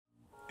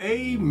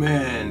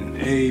Amen,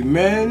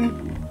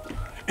 amen,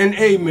 and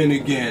amen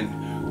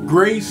again.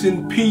 Grace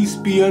and peace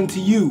be unto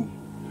you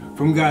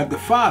from God the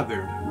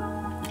Father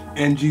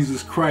and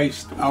Jesus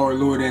Christ, our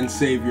Lord and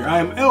Savior. I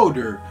am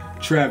Elder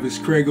Travis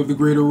Craig of the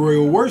Greater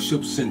Royal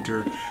Worship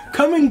Center,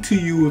 coming to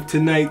you with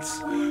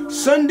tonight's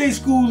Sunday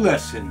school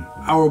lesson,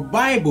 our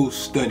Bible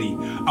study,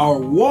 our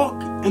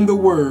walk in the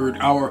Word,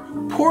 our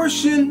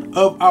portion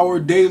of our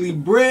daily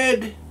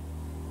bread,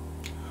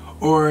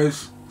 or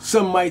as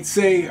some might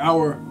say,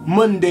 our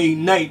Monday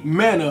night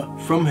manna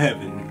from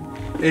heaven.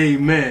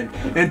 Amen.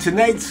 And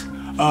tonight's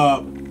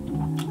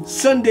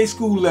Sunday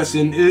school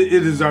lesson, it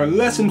is our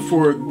lesson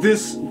for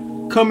this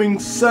coming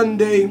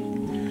Sunday,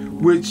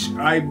 which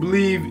I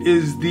believe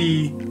is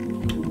the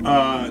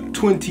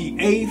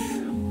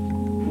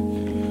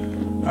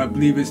 28th. I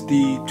believe it's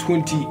the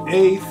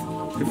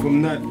 28th. If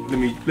I'm not,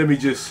 let me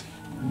just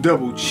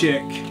double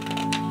check.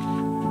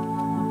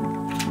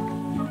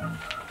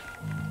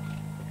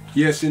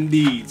 Yes,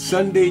 indeed.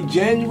 Sunday,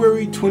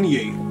 January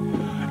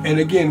 28th. And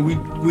again, we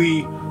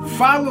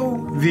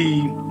follow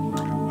the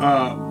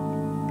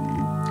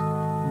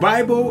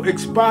Bible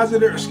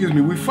Expositor,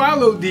 we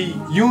follow the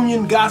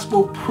Union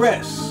Gospel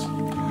Press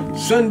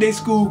Sunday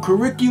school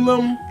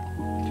curriculum.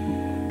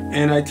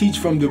 And I teach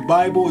from the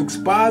Bible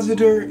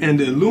Expositor and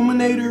the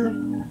Illuminator,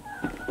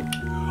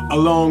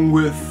 along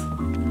with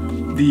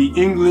the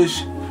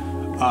English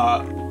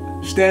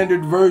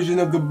Standard Version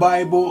of the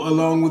Bible,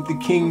 along with the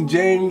King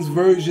James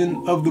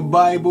Version of the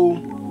Bible,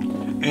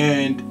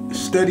 and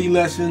study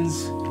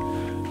lessons.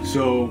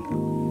 So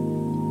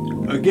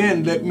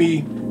again, let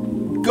me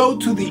go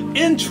to the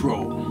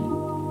intro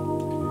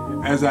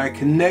as I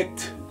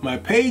connect my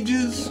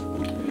pages,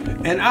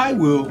 and I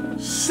will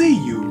see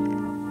you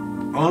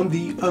on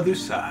the other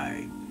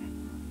side.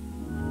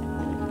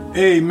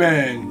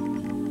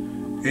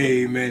 Amen.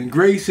 Amen.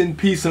 Grace and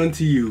peace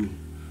unto you.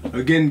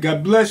 Again,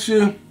 God bless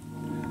you.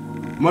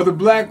 Mother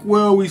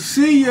Blackwell, we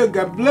see you.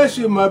 God bless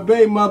you, my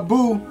babe, my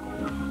boo,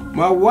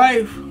 my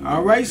wife.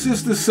 All right,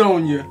 Sister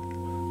Sonia.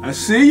 I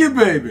see you,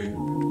 baby.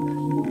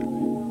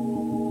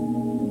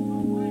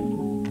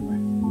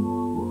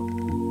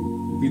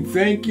 We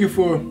thank you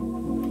for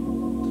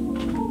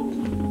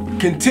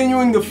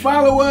continuing to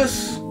follow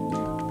us.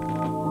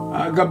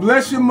 God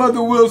bless you,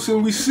 Mother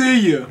Wilson. We see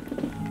you.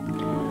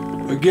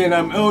 Again,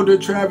 I'm Elder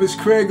Travis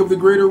Craig of the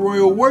Greater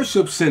Royal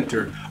Worship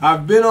Center.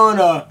 I've been on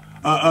a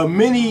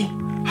mini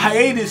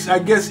hiatus, I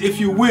guess, if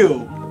you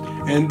will.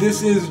 And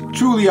this is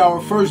truly our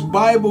first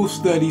Bible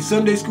study,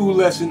 Sunday school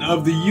lesson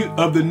of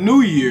the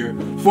new year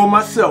for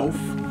myself.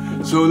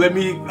 So let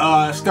me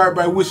start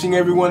by wishing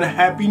everyone a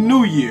happy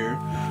new year.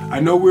 I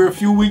know we're a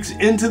few weeks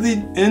into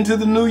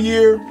the new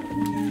year,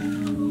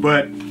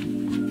 but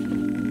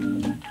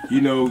you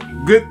know,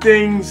 good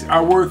things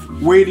are worth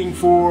waiting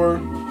for.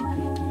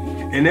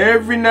 And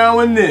every now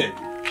and then,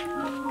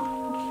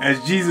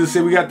 as Jesus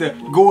said, we got to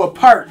go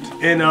apart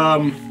and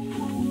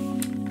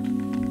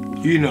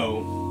you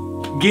know,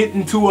 get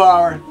into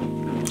our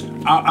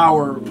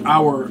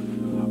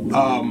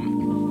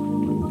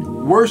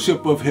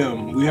worship of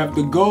Him. We have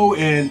to go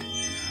and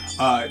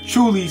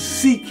truly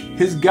seek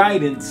His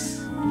guidance,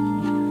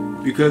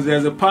 because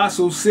as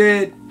Apostle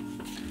said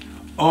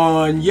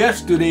on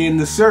yesterday in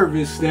the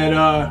service, that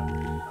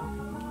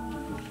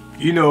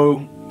you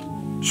know,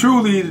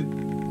 truly,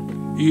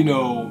 you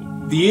know,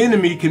 the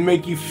enemy can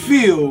make you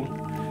feel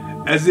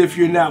as if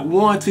you're not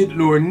wanted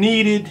nor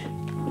needed.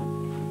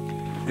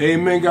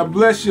 Amen. God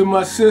bless you,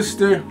 my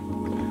sister,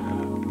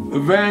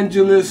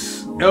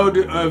 Evangelist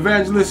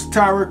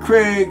Tara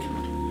Craig.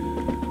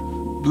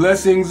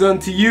 Blessings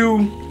unto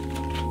you.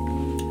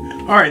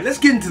 All right, let's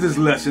get into this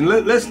lesson.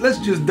 Let's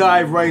just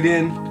dive right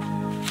in.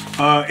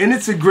 And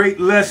it's a great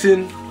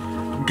lesson,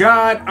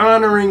 God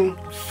honoring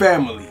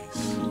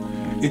families.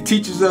 It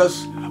teaches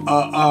us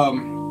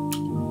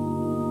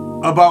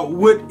about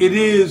what it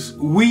is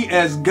we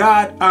as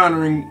God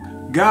honoring,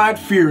 God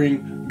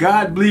fearing,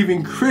 God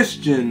believing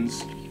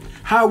Christians,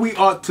 how we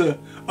ought to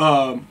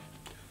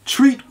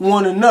treat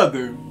one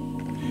another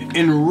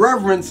in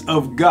reverence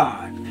of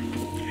God.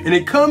 And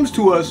it comes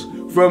to us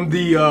from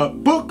the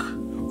book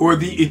or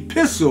the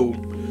epistle,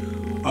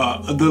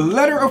 the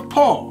letter of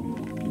Paul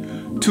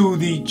to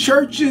the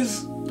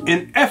churches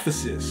in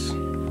Ephesus.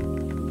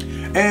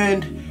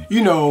 And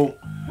you know,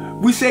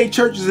 we say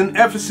churches in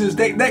Ephesus,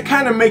 that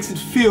kind of makes it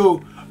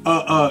feel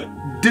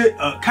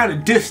kind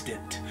of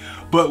distant.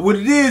 But what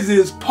it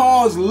is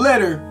Paul's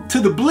letter to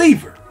the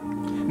believer.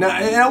 Now,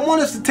 and I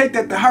want us to take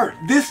that to heart.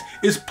 This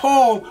is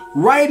Paul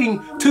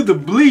writing to the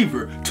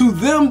believer, to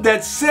them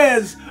that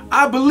says,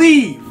 I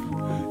believe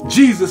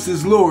Jesus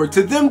is Lord,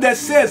 to them that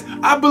says,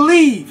 I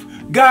believe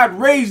God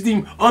raised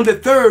Him on the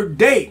third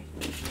day.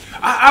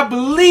 I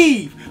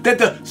believe that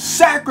the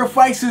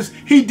sacrifices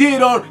He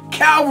did on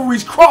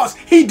Calvary's cross,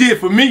 He did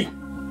for me.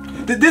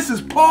 That this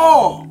is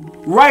Paul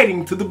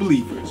writing to the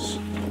believers.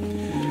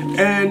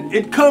 And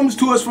it comes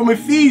to us from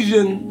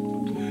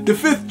Ephesians, the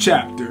 5th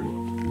chapter,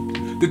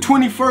 the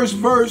 21st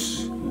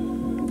verse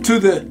to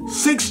the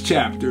 6th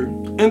chapter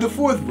and the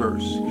 4th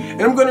verse.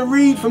 And I'm going to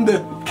read from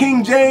the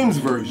King James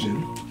Version.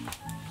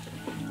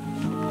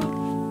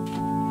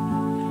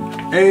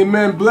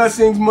 Amen.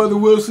 Blessings, Mother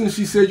Wilson.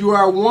 She said you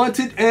are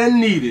wanted and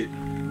needed.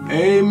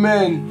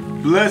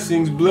 Amen.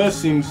 Blessings,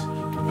 blessings.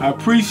 I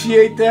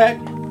appreciate that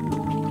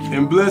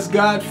and bless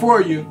God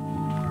for you.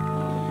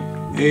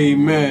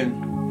 Amen.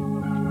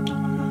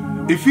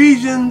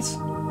 Ephesians,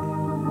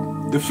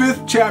 the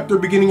 5th chapter,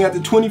 beginning at the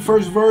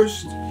 21st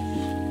verse.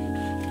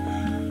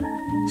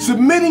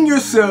 Submitting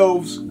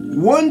yourselves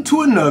one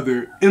to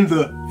another in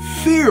the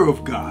fear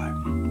of God.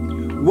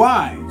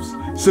 Wives,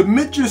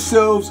 submit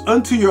yourselves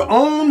unto your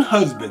own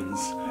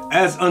husbands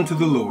as unto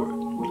the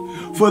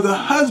Lord. For the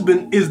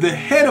husband is the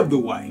head of the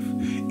wife,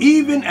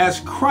 even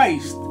as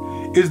Christ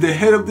is the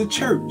head of the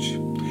church,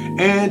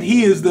 and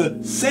he is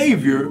the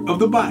Savior of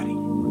the body.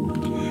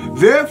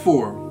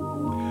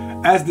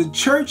 Therefore, as the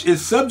church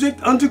is subject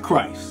unto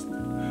Christ,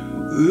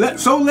 let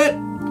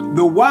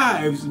the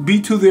wives be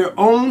to their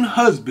own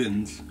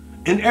husbands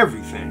in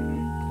everything.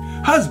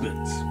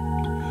 Husbands,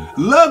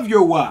 love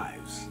your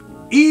wives,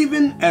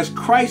 even as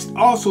Christ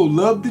also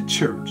loved the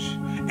church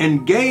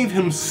and gave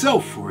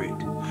himself for it,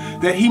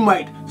 that he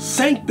might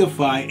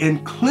sanctify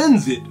and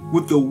cleanse it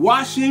with the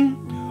washing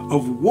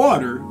of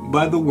water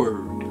by the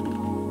word,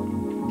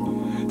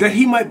 that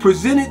he might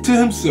present it to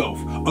himself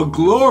a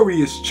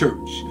glorious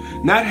church,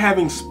 not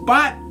having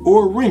spot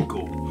or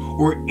wrinkle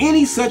or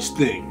any such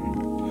thing,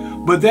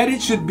 but that it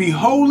should be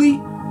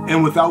holy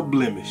and without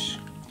blemish.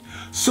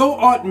 So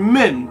ought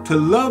men to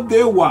love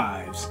their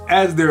wives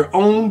as their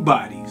own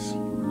bodies.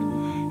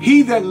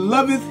 He that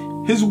loveth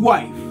his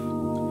wife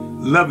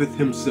loveth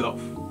himself.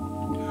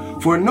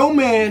 For no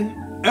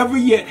man ever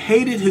yet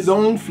hated his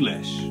own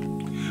flesh,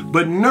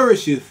 but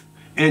nourisheth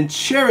and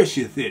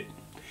cherisheth it,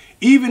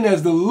 even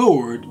as the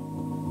Lord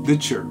the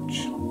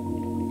church.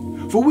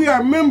 For we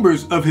are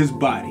members of his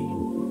body,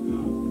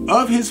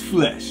 of his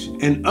flesh,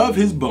 and of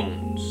his bones.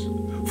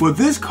 For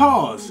this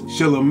cause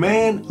shall a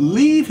man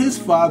leave his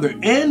father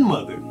and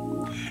mother,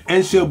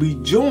 and shall be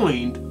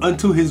joined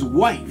unto his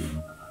wife,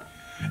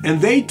 and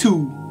they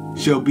two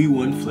shall be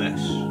one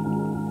flesh.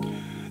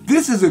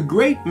 This is a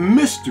great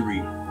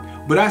mystery,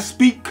 but I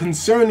speak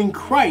concerning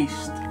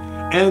Christ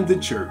and the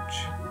church.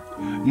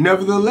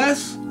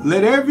 Nevertheless,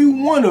 let every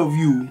one of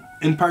you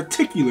in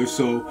particular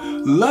so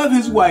love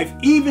his wife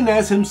even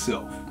as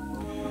himself,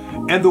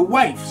 and the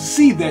wife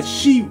see that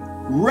she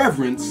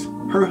reverence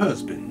her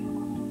husband.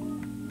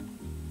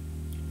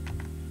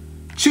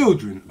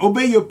 Children,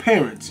 obey your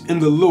parents in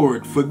the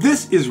Lord, for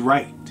this is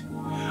right.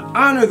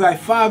 Honor thy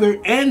father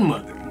and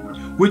mother,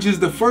 which is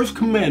the first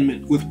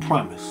commandment with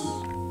promise,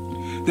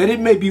 that it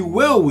may be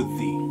well with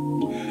thee,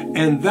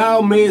 and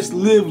thou mayest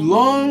live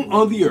long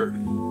on the earth.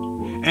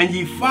 And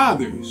ye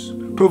fathers,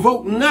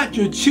 provoke not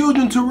your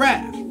children to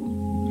wrath,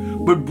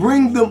 but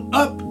bring them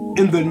up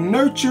in the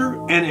nurture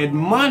and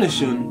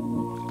admonition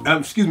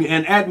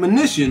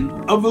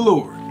of the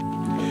Lord.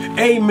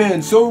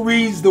 Amen. So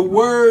reads the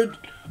word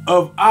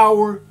of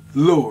our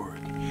Lord.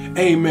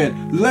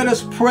 Amen. Let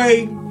us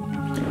pray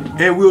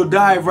and we'll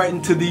dive right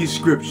into these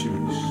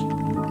scriptures.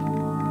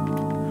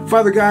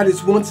 Father God,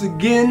 it's once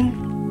again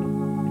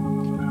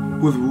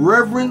with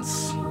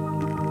reverence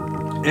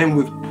and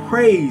with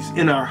praise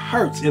in our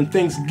hearts and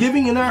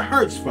thanksgiving in our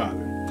hearts,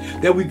 Father,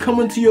 that we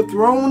come into your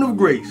throne of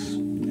grace,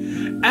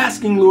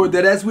 asking, Lord,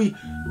 that as we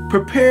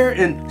prepare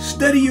and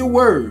study your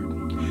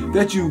word,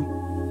 that you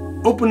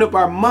open up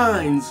our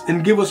minds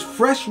and give us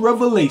fresh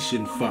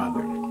revelation,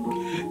 Father.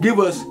 Give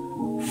us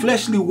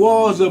fleshly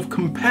walls of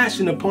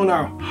compassion upon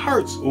our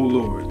hearts, O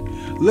Lord.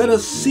 Let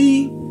us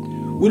see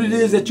what it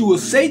is that you will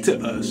say to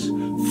us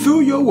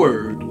through your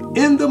word,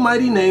 in the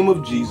mighty name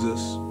of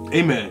Jesus.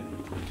 Amen.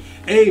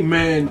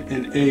 Amen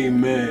and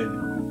amen.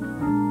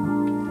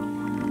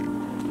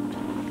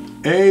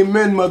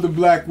 Amen, Mother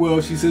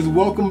Blackwell. She says,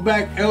 welcome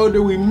back,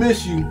 Elder. We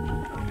miss you.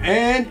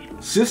 And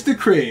Sister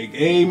Craig.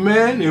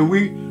 Amen. And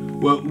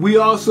we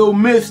also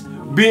missed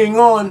being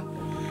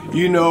on.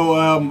 You know,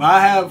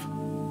 I have,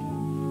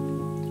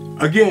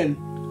 again,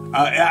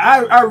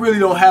 I really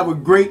don't have a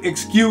great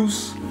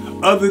excuse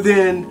other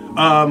than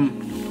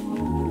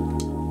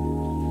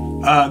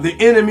the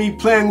enemy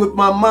playing with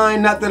my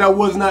mind. Not that I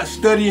was not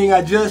studying.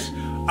 I just,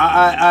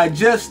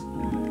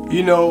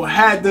 you know,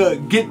 had to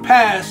get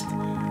past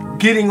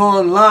getting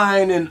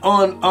online and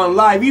on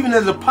live, even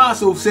as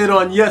Apostle said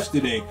on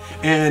yesterday.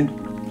 And,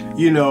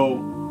 you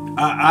know,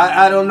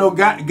 I don't know,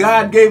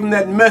 God gave him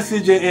that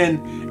message,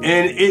 and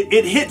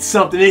it hit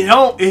something. It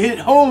hit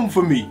home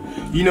for me.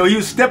 You know, he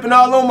was stepping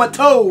all on my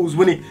toes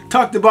when he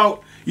talked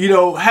about, you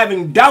know,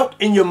 having doubt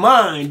in your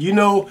mind. You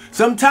know,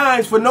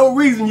 sometimes for no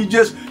reason you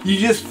just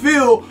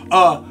feel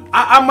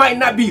I might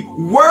not be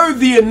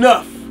worthy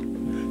enough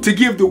to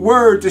give the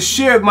word, to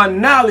share my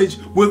knowledge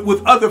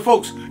with other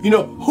folks. You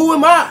know, who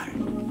am I?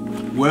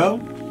 Well,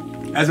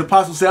 as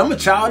Apostle said, I'm a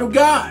child of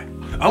God.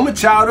 I'm a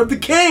child of the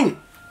King.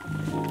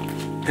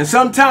 And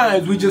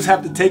sometimes we just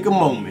have to take a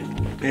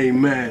moment.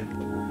 Amen.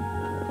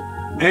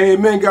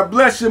 Amen. God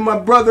bless you, my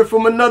brother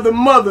from another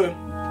mother.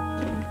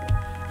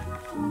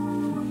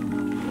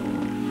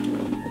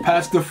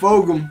 Pastor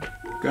Fogum.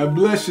 God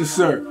bless you,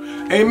 sir.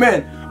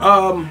 Amen.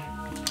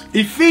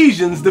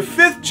 Ephesians, the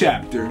 5th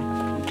chapter,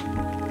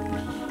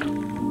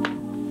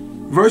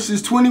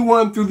 verses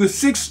 21 through the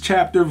 6th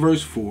chapter,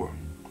 verse 4.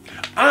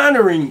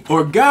 Honoring,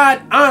 or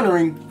God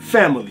honoring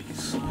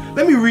families.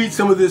 Let me read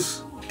some of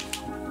this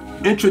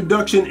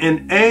introduction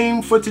and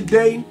aim for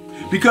today,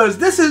 because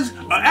this is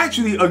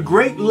actually a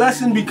great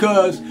lesson,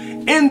 because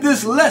in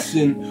this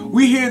lesson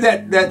we hear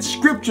that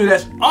scripture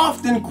that's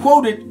often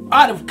quoted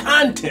out of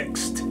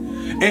context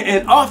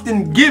and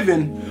often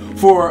given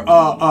for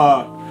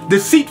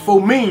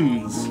deceitful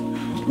means.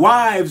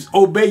 Wives,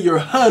 obey your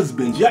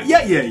husbands. Yeah.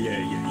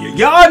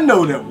 Y'all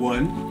know that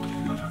one.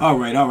 All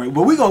right.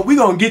 Well, we're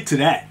gonna get to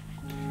that.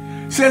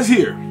 It says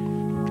here,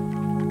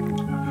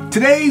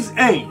 today's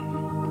aim,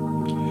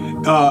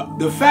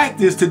 the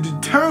fact is to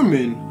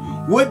determine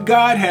what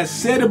God has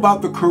said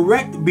about the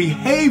correct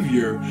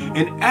behavior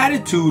and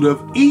attitude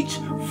of each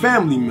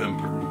family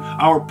member.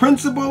 Our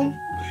principle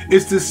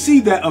is to see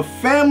that a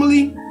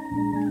family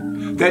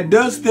that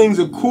does things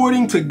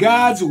according to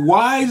God's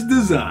wise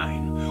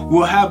design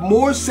will have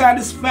more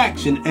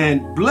satisfaction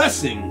and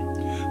blessing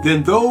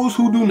than those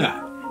who do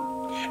not.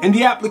 And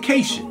the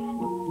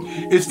application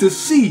is to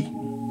see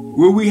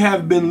where we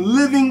have been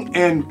living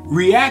and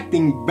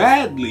reacting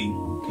badly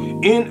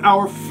in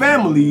our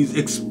family's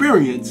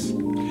experience,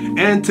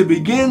 and to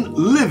begin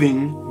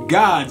living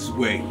God's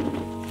way.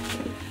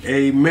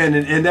 Amen.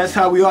 And that's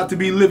how we ought to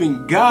be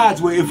living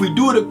God's way. If we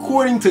do it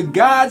according to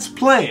God's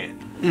plan,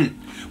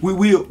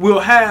 we'll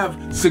have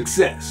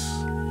success.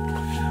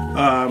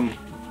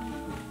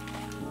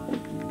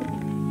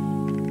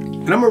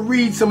 And I'm going to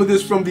read some of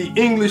this from the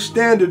English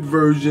Standard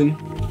Version,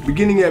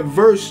 beginning at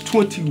verse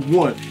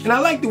 21. And I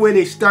like the way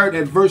they start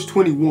at verse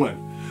 21.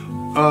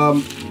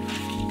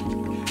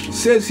 It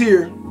says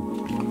here,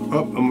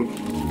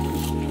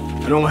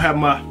 I don't have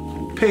my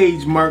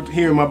page marked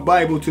here in my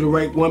Bible to the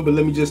right one, but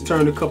let me just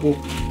turn a couple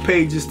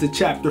pages to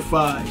chapter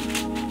 5.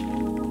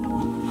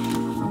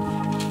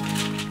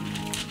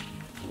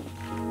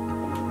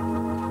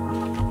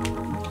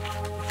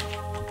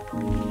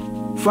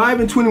 (5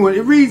 and 21).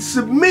 It reads,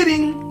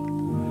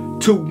 submitting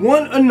to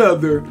one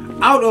another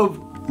out of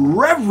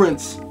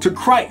reverence to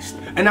Christ.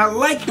 And I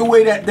like the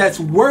way that's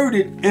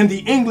worded in the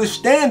English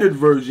Standard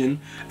Version,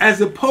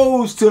 as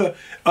opposed to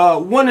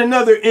one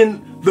another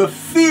in the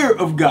fear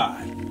of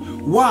God.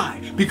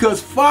 Why?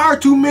 Because far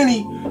too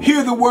many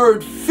hear the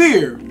word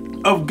fear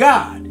of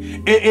God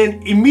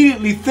and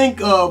immediately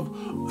think of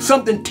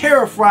something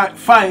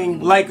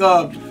terrifying, like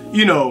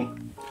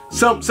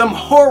some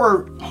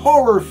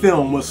horror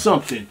film or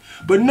something.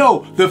 But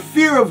no, the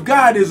fear of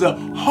God is a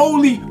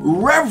holy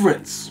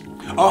reverence,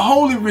 a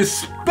holy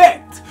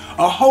respect,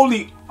 a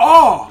holy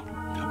awe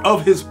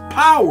of his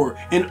power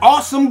and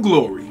awesome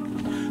glory.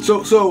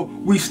 So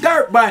we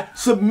start by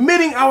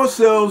submitting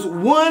ourselves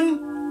one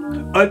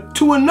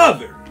to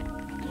another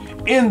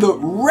in the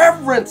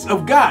reverence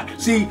of God.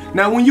 See,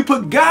 now when you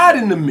put God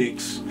in the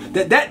mix,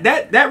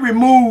 that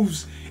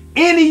removes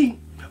any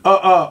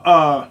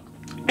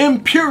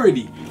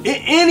impurity,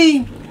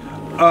 any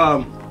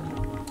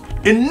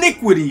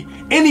iniquity,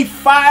 any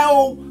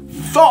foul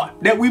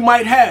thought that we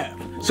might have.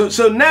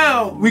 So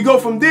now we go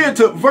from there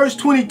to verse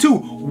 22.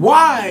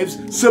 Wives,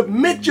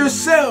 submit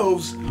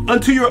yourselves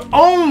unto your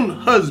own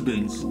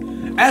husbands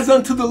as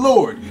unto the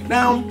Lord.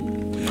 Now,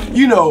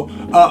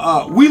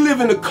 we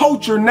live in a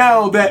culture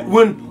now that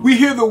when we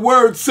hear the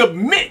word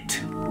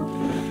submit,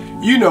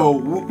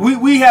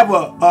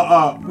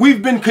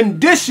 we've been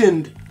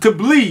conditioned to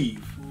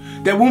believe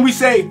that when we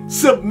say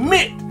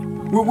submit,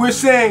 we're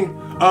saying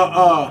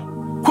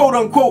quote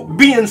unquote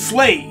be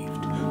enslaved,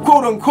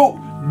 quote unquote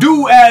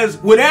do as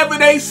whatever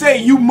they say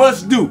you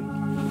must do.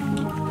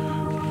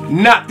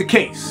 Not the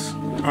case.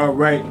 All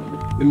right,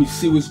 let me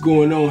see what's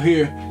going on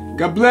here.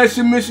 God bless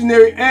you,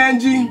 missionary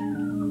Angie.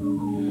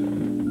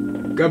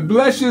 God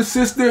bless you,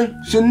 sister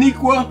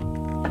Shaniqua.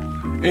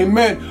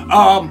 Amen.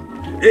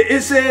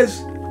 It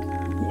says,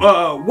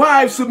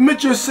 wives,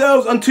 submit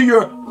yourselves unto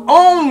your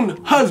own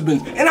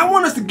husbands. And I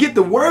want us to get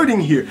the wording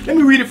here. Let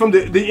me read it from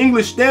the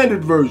English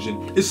Standard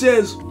Version. It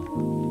says,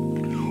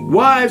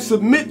 wives,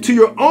 submit to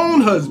your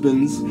own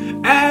husbands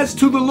as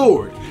to the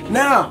Lord.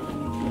 Now,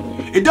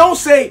 it don't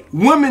say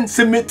women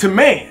submit to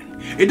man.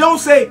 It don't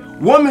say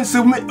woman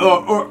submit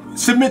or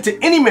submit to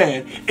any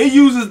man. It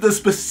uses the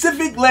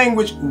specific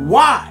language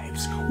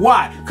wives.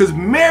 Why? Because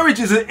marriage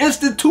is an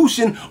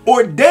institution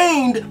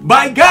ordained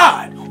by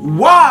God.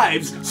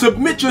 Wives,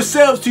 submit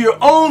yourselves to your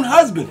own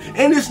husband.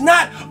 And it's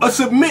not a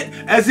submit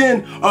as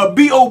in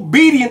be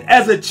obedient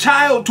as a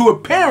child to a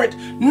parent.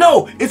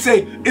 No, it's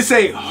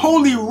a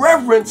holy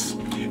reverence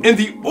in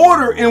the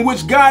order in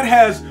which God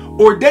has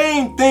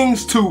ordained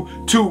things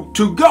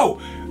to go.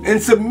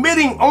 And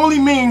submitting only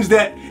means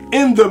that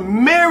in the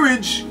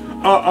marriage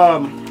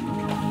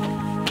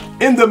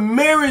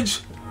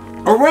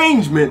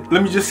arrangement,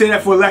 let me just say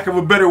that for lack of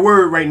a better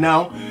word right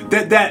now,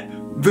 that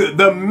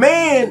the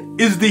man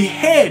is the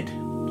head.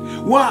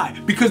 Why?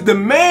 Because the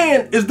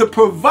man is the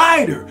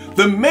provider.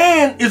 The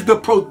man is the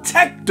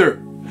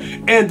protector.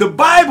 And the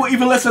Bible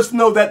even lets us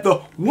know that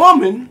the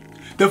woman,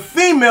 the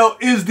female,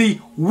 is the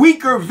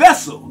weaker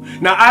vessel.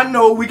 Now I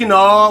know we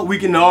all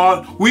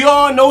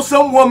know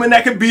some woman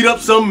that could beat up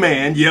some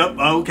man. Yep,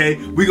 okay.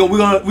 We're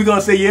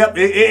gonna say yep,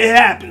 it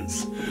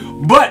happens.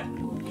 But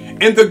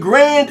in the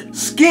grand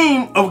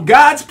scheme of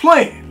God's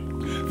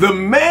plan, the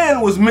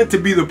man was meant to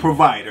be the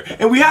provider.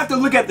 And we have to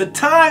look at the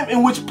time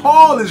in which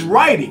Paul is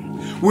writing,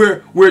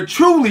 where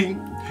truly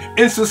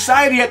in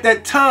society at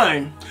that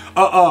time,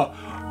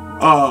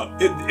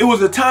 it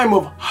was a time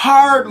of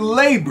hard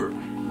labor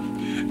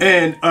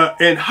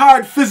and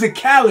hard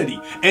physicality,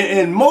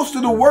 and most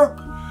of the work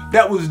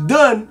that was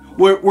done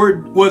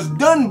was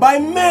done by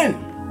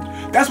men.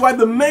 That's why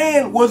the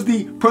man was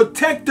the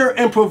protector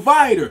and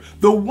provider.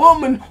 The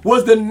woman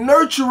was the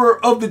nurturer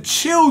of the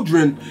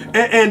children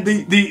and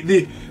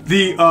the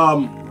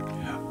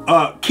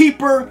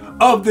keeper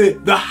of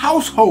the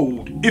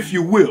household, if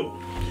you will.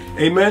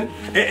 Amen.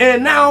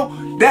 And now,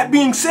 that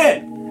being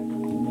said,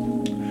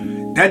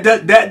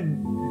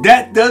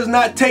 that does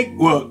not take,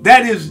 well,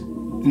 that is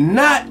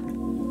not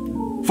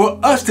for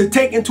us to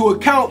take into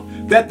account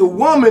that the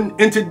woman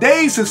in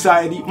today's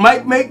society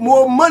might make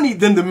more money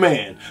than the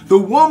man. The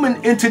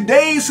woman in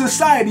today's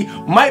society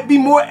might be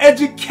more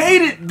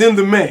educated than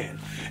the man.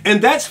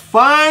 And that's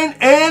fine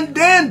and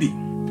dandy.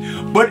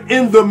 But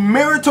in the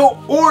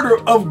marital order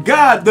of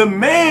God, the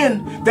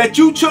man that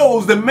you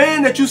chose, the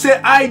man that you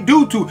said I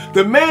do to,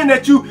 the man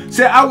that you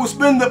said I will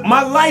spend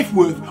my life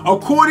with,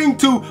 according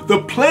to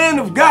the plan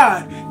of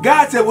God,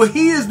 God said, well,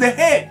 he is the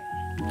head.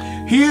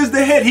 He is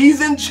the head. He's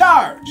in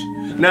charge.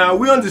 Now,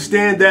 we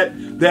understand that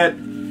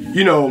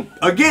you know,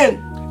 again,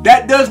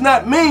 that does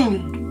not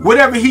mean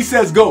whatever he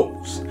says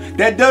goes.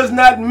 That does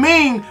not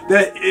mean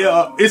that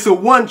it's a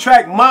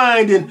one-track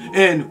mind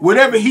and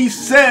whatever he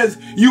says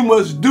you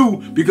must do.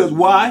 Because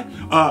why?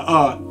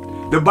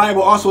 The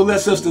Bible also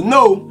lets us to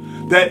know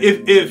that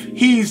if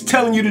he's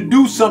telling you to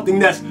do something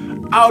that's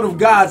out of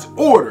God's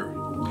order,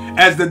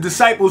 as the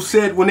disciples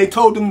said when they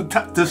told him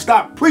to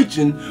stop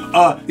preaching,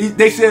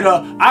 they said,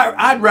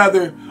 I'd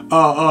rather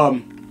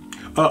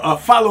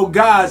follow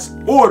God's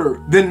order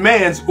than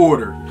man's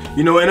order.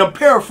 You know, and I'm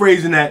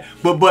paraphrasing that,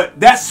 but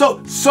that's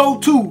so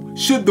too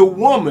should the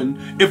woman,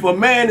 if a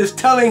man is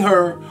telling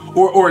her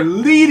or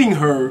leading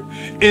her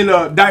in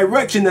a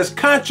direction that's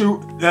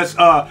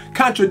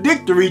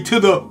contradictory to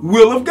the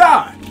will of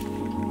God.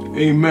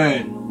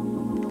 Amen.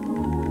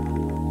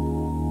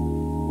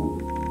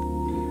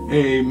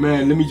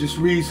 Amen. Let me just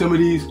read some of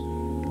these.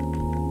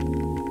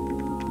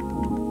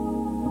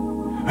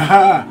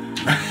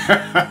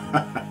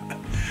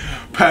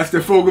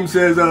 Pastor Fogum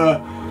says,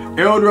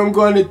 Elder, I'm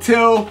going to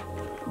tell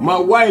my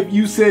wife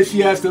you said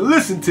she has to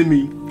listen to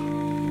me.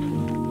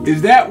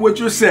 Is that what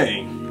you're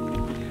saying?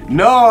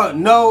 No,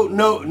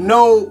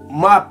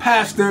 my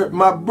pastor,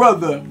 my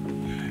brother.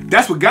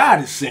 That's what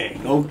God is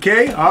saying.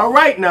 Okay? All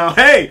right now.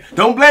 Hey,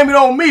 don't blame it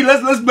on me.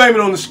 Let's blame it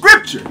on the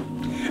scripture.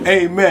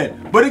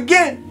 Amen. But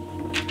again,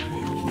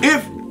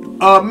 if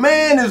a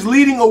man is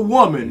leading a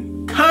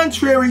woman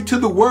contrary to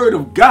the word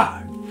of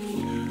God,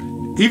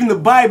 even the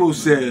Bible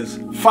says,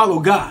 follow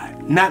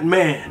God, not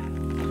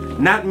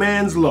man, not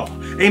man's law.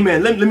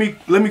 Amen. Let me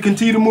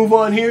continue to move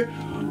on here.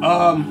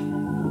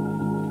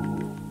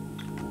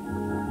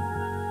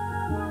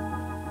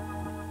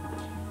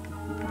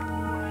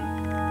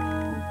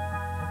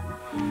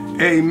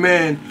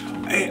 Amen.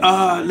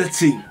 Let's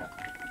see.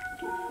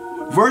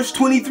 Verse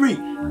 23.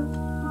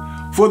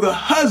 For the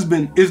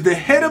husband is the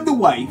head of the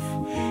wife,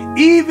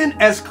 even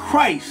as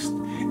Christ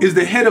is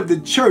the head of the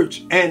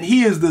church, and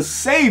he is the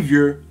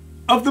Savior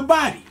of the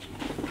body.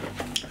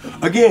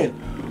 Again,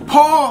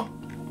 Paul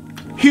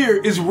here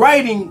is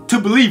writing to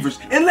believers.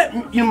 And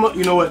you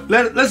know what?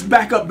 Let's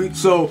back up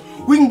so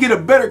we can get a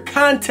better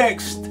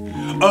context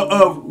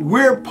of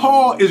where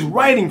Paul is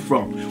writing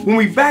from. When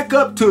we back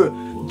up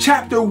to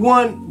chapter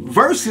 1,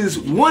 verses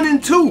 1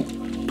 and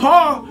 2,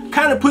 Paul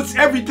kind of puts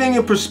everything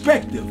in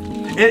perspective.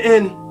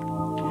 And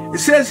it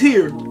says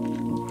here,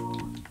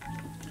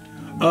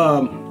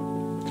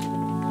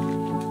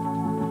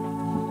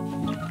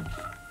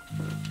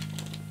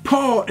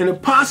 Paul, an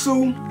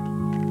apostle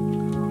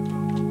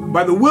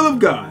by the will of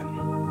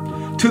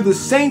God, to the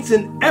saints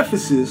in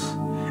Ephesus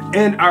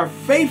and are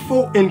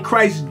faithful in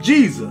Christ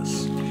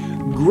Jesus,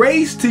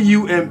 grace to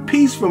you and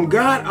peace from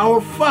God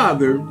our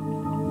Father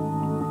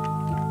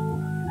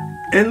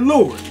and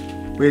Lord.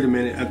 Wait a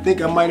minute, I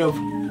think I might have...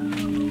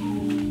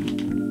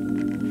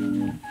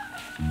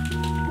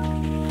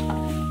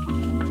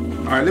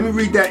 All right, let me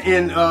read that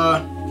in,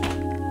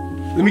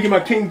 let me get my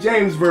King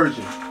James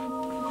Version.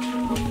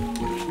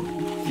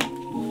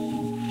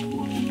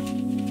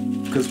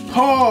 Because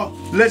Paul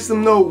lets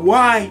them know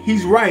why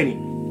he's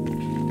writing.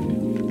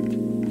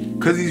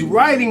 Because he's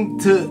writing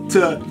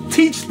to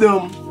teach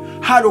them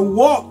how to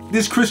walk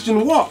this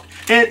Christian walk.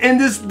 And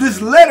this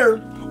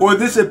letter or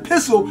this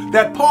epistle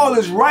that Paul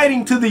is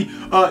writing to the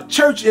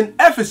church in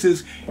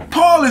Ephesus,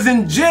 Paul is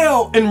in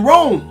jail in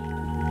Rome.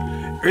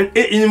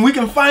 And we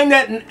can find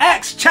that in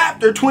Acts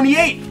chapter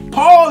 28.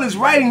 Paul is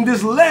writing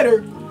this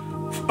letter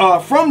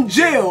from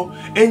jail,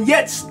 and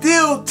yet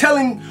still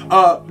telling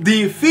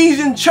the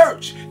Ephesian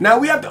church. Now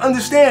we have to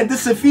understand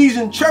this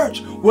Ephesian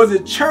church was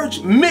a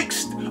church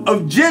mixed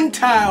of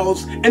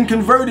Gentiles and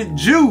converted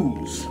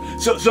Jews.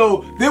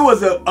 So there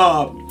was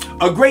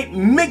a great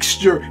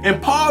mixture,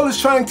 and Paul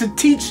is trying to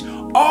teach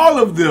all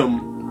of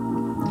them,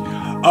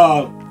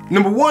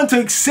 number one, to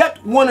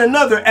accept one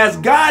another as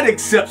God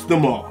accepts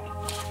them all.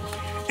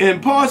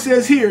 And Paul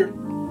says here,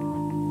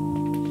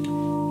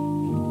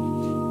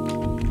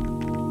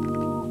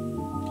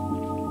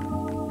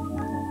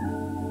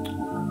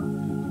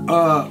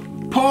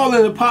 Paul,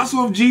 an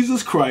apostle of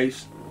Jesus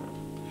Christ,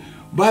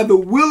 by the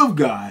will of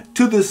God,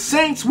 to the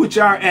saints which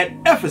are at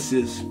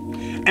Ephesus,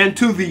 and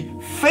to the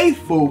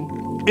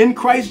faithful in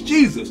Christ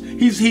Jesus.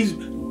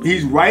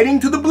 He's writing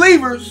to the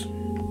believers.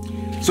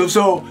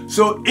 So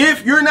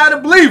if you're not a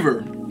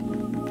believer,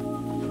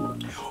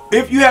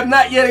 if you have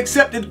not yet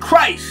accepted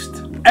Christ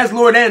as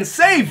Lord and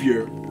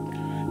Savior,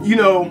 you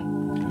know,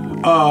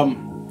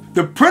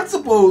 the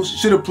principles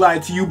should apply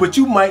to you, but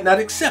you might not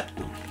accept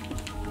them.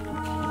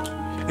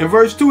 In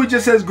verse 2, it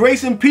just says,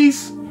 grace and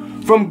peace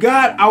from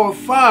God our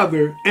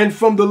Father and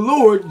from the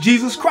Lord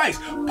Jesus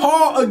Christ.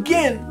 Paul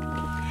again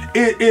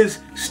is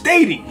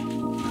stating,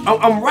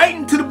 I'm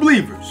writing to the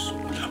believers,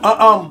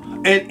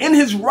 and in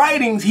his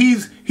writings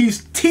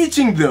he's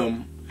teaching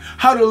them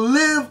how to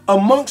live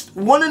amongst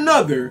one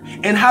another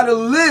and how to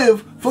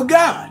live for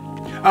God.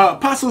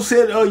 Apostle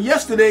said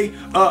yesterday,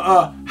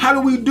 how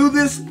do we do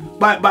this?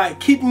 By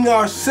keeping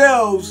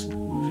ourselves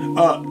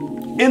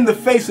in the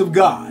face of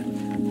God.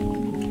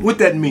 What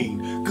that mean?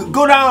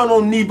 Go down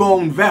on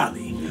Kneebone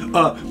Valley.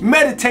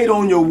 Meditate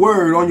on your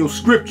word, on your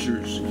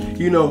scriptures.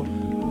 You know,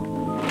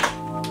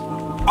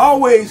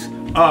 always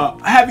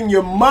having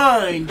your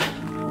mind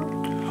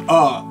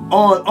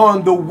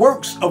on the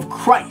works of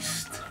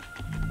Christ.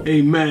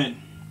 Amen.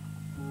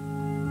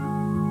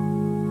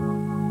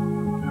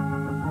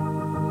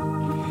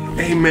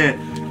 Amen.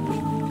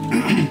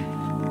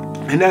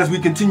 And as we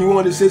continue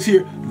on, it says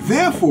here,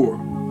 therefore,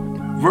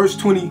 verse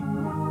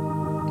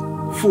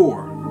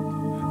 24,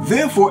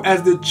 therefore,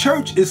 as the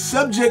church is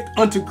subject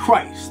unto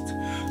Christ,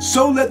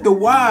 so let the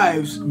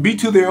wives be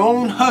to their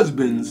own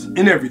husbands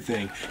in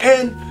everything.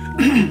 And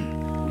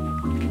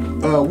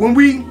when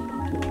we,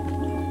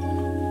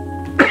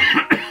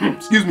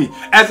 excuse me,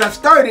 as I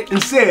started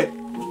and said,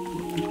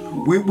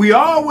 we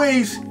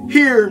always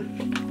hear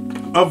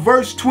of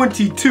verse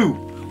 22,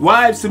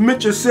 wives,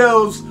 submit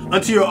yourselves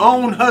unto your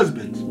own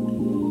husbands.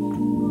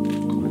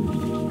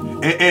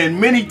 And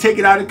many take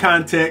it out of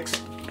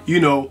context, you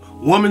know,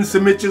 woman,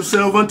 submit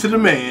yourself unto the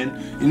man.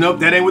 You know,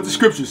 that ain't what the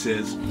scripture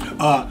says.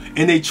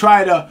 And they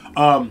try to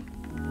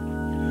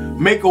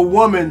make a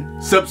woman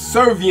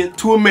subservient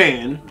to a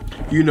man,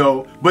 you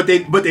know, but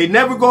they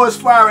never go as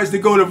far as to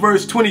go to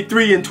verse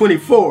 23 and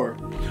 24,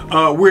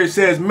 where it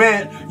says,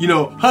 man, you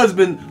know,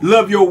 husband,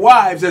 love your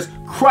wives as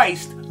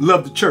Christ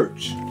loved the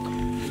church.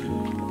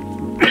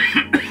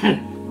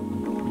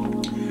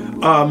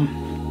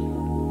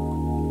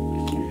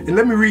 And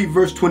let me read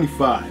verse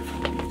 25.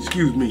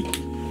 Excuse me.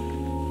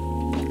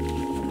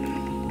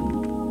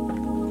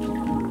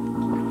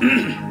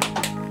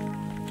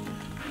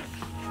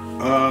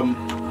 I'm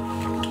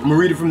going to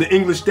read it from the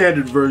English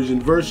Standard Version.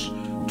 Verse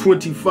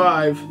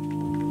 25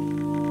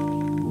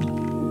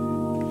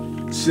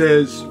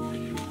 says,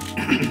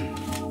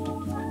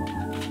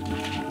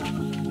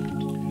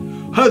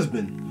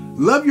 husband,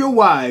 love your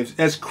wives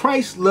as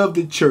Christ loved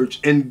the church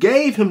and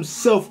gave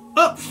himself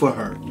up for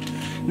her.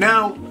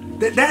 Now,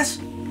 that's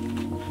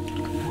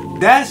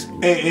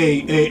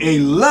a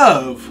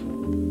love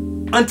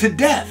unto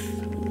death.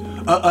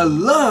 A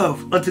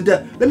love unto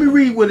death. Let me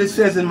read what it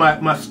says in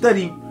my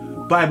study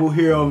Bible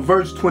here on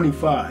verse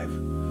 25.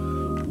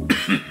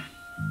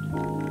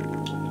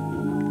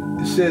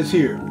 It says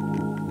here.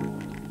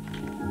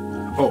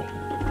 Oh,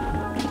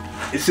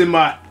 it's in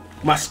my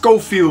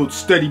Schofield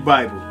study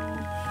Bible.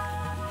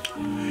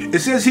 It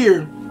says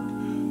here,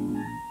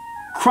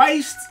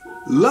 Christ's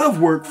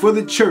love work for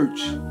the church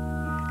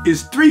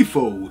is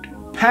threefold,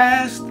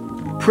 past,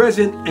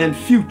 present, and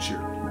future.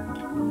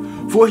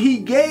 For he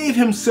gave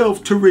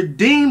himself to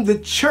redeem the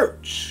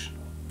church.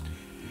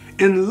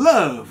 In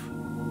love,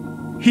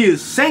 he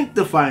is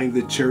sanctifying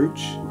the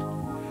church,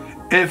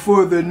 and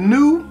for the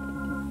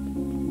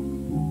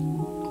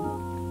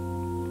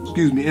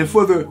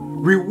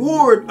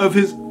reward of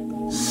his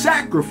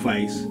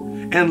sacrifice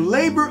and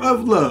labor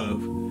of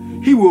love,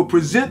 he will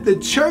present the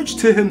church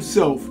to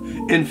himself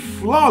in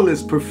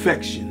flawless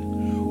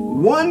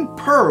perfection, one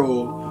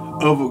pearl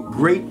of a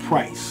great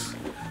price.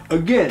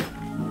 Again,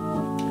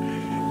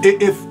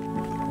 if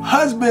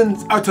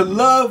husbands are to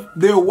love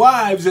their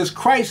wives as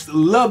Christ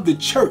loved the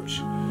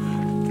church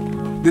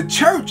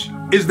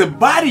is the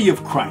body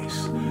of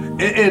Christ.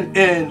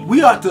 And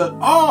we ought to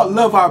all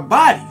love our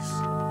bodies,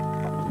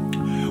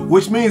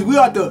 which means we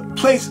ought to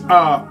place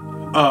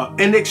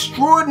an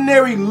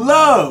extraordinary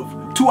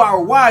love to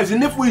our wives.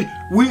 And if we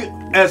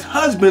as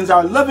husbands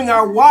are loving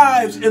our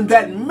wives in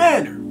that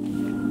manner,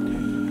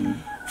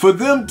 for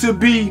them to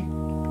be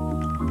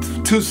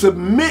to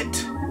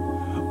submit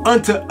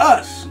unto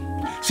us.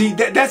 See,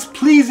 that's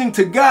pleasing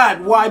to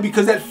God. Why?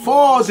 Because that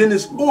falls in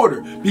this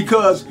order.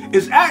 Because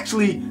it's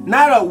actually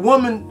not a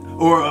woman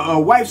or a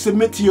wife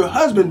submit to your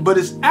husband, but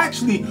it's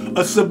actually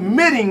a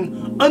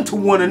submitting unto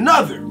one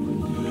another.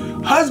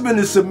 Husband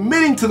is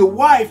submitting to the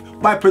wife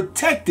by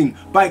protecting,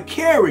 by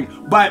caring,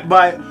 by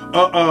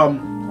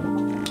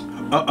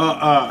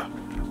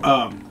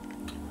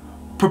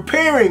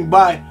preparing,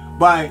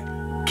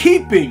 by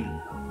keeping.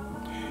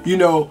 You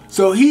know,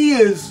 so he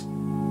is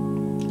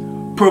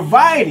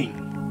providing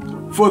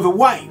for the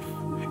wife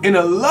in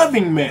a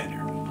loving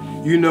manner.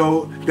 You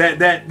know, that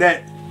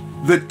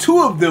the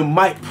two of them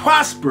might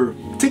prosper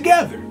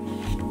together.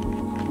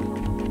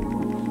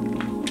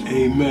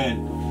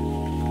 Amen.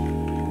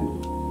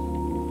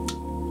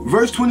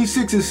 Verse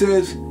 26, it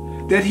says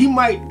that he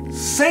might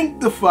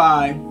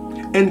sanctify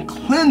and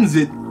cleanse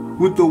it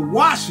with the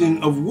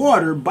washing of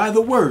water by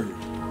the word.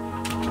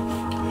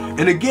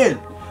 And again,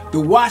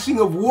 the washing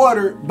of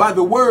water by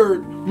the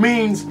word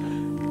means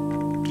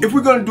if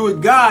we're going to do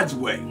it God's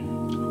way,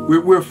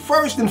 we're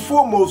first and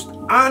foremost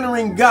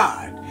honoring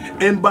God,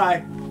 and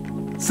by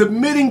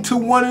submitting to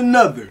one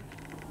another,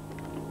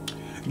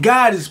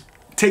 God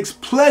takes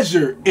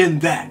pleasure in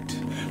that.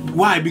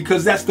 Why?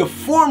 Because that's the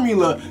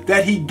formula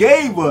that he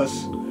gave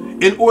us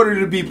in order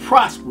to be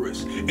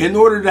prosperous, in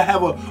order to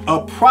have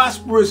a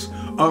prosperous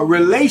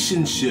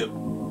relationship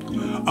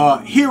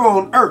here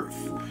on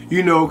earth.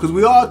 You know, because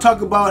we all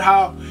talk about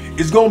how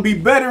it's going to be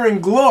better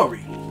in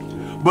glory,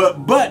 but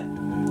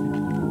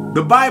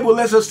the Bible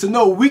lets us to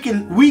know we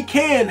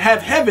can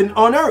have heaven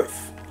on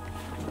earth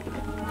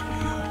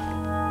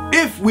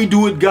if we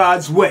do it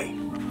God's way.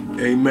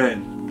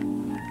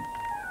 Amen.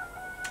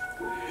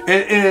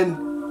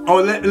 And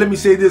let me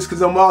say this,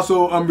 because I'm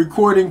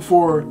recording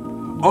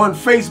on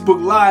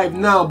Facebook Live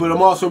now, but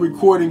I'm also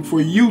recording for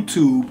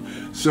YouTube.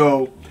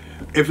 So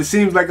if it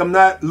seems like I'm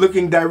not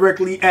looking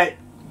directly at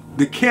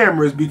the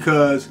cameras,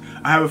 because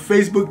I have a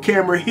Facebook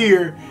camera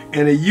here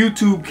and a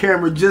YouTube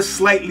camera just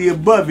slightly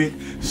above it.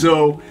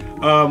 So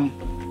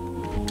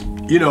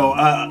you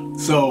know,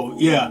 so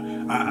yeah,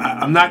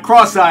 I'm not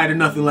cross-eyed or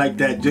nothing like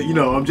that. You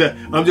know, I'm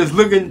just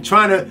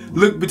trying to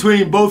look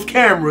between both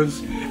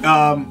cameras,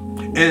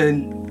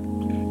 and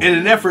in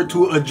an effort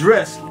to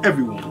address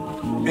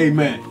everyone.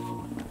 Amen.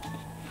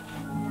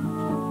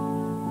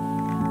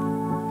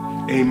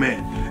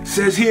 Amen. It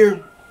says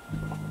here,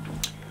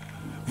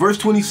 verse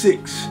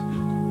 26,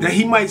 that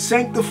he might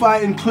sanctify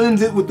and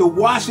cleanse it with the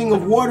washing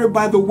of water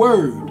by the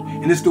word.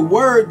 And it's the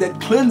word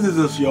that cleanses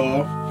us,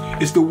 y'all.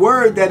 It's the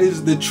word that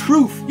is the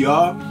truth,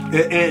 y'all.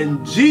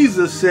 And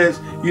Jesus says,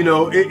 you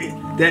know,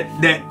 that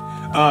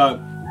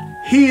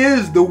he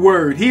is the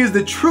word. He is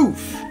the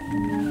truth.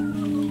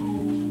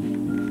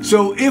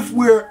 So if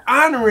we're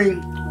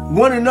honoring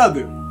one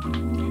another,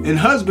 and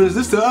husbands,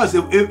 this to us,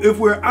 if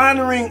we're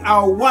honoring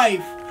our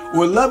wife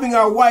or loving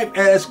our wife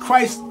as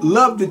Christ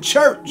loved the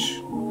church,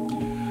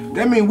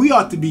 that means we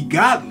ought to be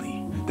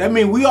godly. That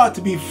means we ought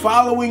to be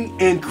following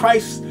in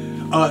Christ's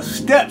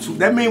steps.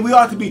 That means we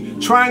ought to be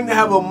trying to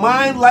have a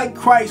mind like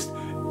Christ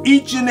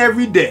each and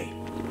every day.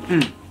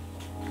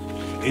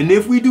 And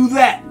if we do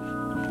that,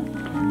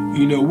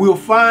 you know, we'll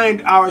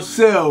find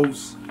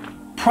ourselves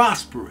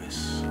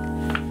prosperous.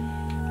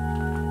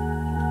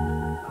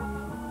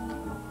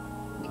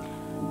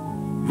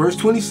 Verse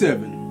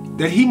 27,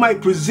 that he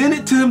might present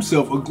it to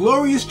himself a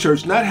glorious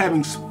church, not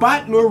having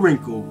spot nor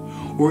wrinkle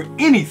or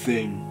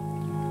anything,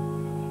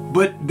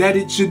 but that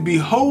it should be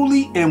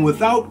holy and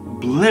without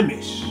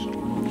blemish.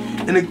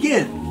 And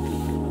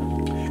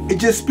again, it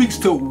just speaks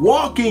to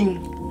walking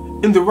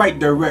in the right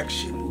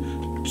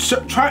direction,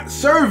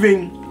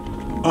 serving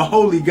a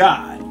holy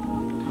God,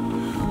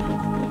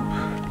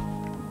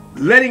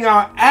 letting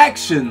our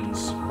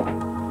actions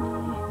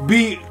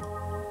be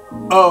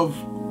of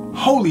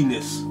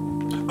holiness,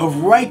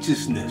 of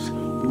righteousness,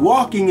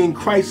 walking in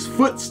Christ's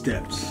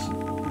footsteps.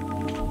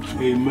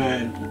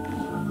 Amen.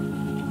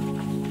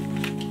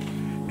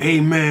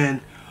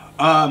 Amen.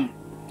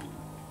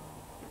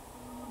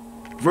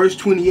 Verse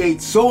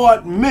 28, so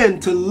ought men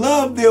to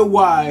love their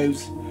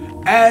wives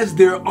as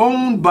their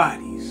own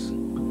bodies.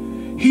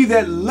 He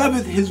that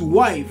loveth his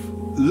wife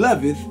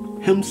loveth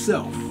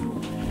himself.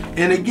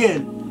 And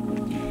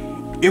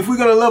again, if we're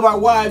going to love our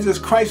wives as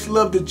Christ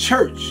loved the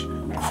church,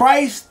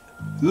 Christ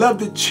loved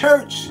the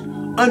church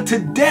unto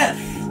death,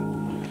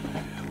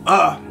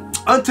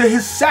 unto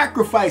his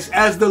sacrifice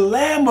as the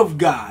Lamb of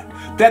God,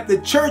 that the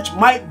church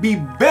might be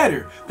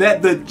better,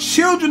 that the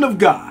children of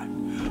God,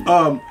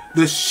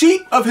 the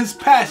sheep of his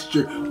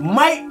pasture,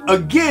 might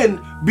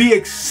again be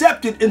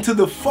accepted into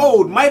the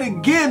fold, might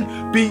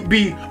again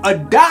be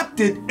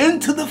adopted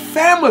into the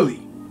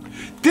family.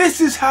 This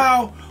is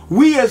how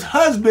we as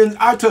husbands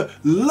are to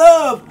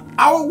love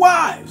our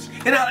wives.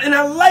 And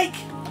I like,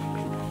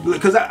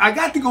 because I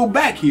got to go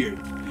back here.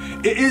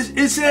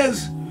 It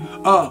says,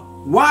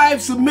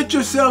 wives, submit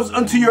yourselves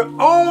unto your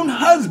own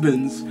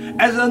husbands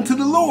as unto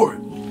the Lord.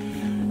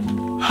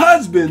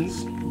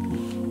 Husbands,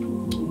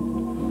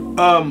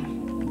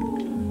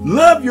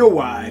 love your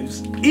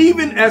wives,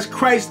 even as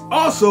Christ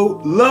also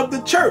loved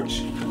the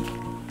church.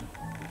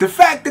 The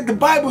fact that the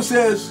Bible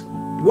says,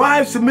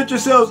 wives, submit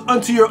yourselves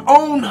unto your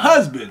own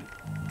husband,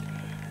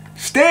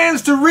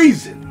 stands to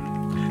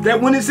reason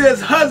that when it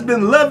says,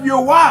 husband, love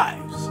your wives,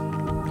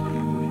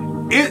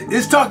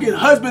 it's talking,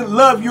 husband,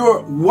 love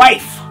your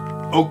wife.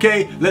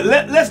 Okay,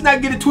 let's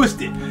not get it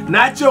twisted.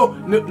 Not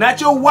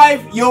your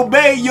wife, your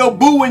bae, your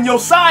boo, and your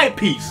side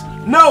piece.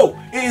 No,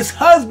 it is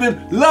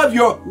husband, love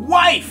your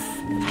wife.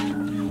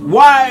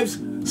 Wives,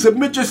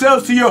 submit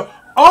yourselves to your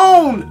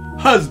own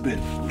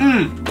husband.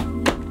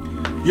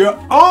 Your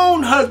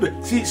own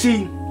husband.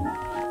 See,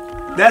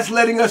 that's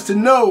letting us to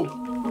know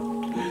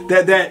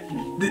that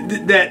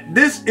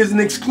this is an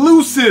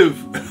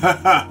exclusive,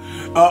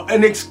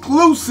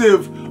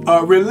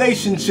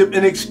 relationship,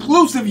 an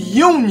exclusive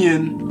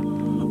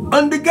union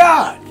under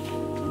God,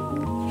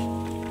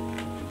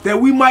 that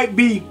we might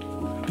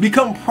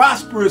become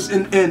prosperous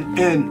and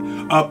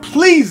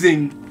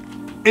pleasing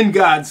in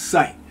God's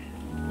sight.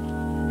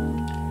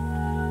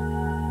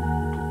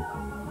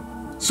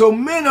 So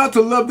men ought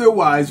to love their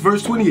wives,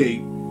 verse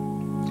 28,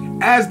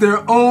 as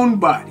their own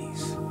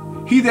bodies.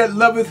 He that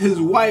loveth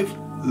his wife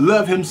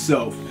love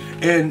himself.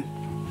 And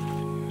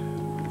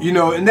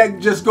and that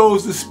just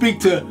goes to speak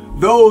to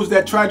those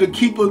that try to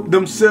keep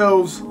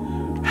themselves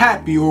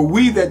happy, or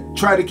we that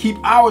try to keep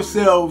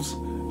ourselves,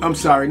 I'm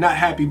sorry, not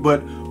happy,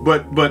 but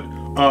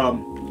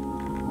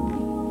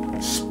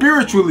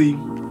spiritually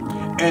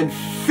and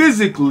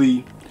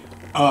physically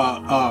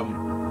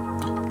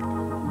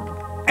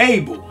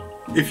able,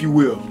 if you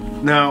will.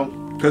 Now,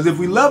 because if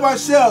we love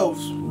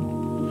ourselves,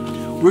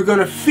 we're going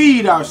to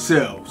feed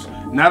ourselves,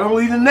 not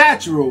only the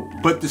natural,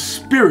 but the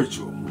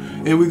spiritual.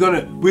 And we're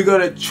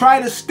gonna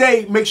try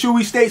to make sure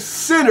we stay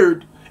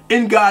centered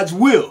in God's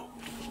will,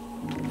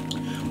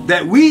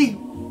 that we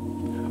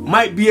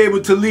might be able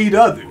to lead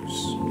others.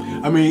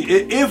 I mean,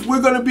 if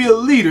we're going to be a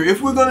leader,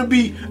 if we're going to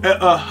be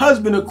a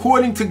husband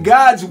according to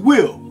God's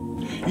will,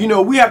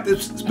 we have to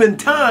spend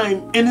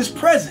time in his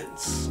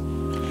presence,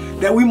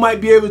 that we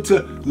might be able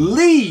to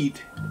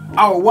lead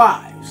our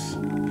wives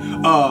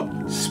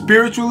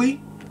spiritually,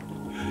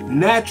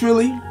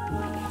 naturally.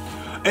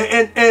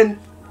 And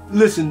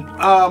listen,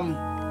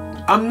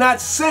 I'm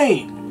not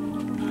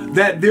saying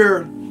that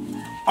there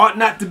ought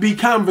not to be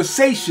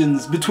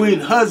conversations between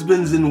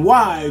husbands and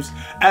wives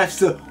as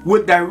to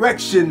what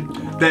direction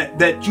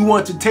that you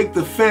want to take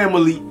the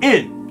family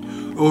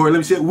in, or let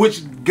me say,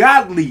 which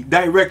godly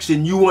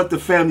direction you want the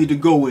family to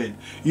go in.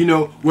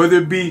 Whether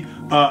it be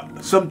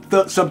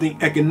something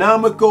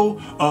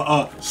economical,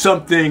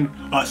 something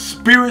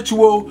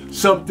spiritual,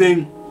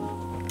 something,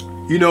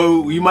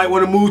 you might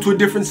want to move to a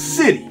different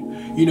city.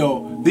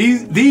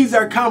 These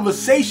are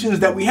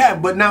conversations that we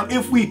have. But now,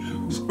 if we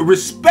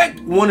respect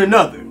one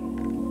another, and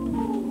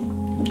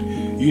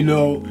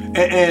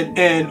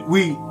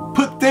we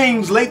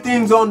lay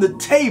things on the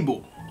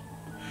table,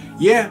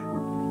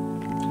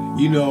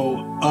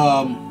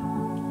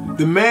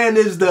 the man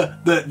is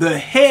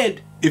the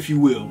head, if you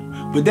will.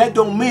 But that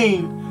don't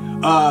mean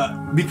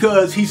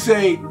because he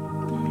say,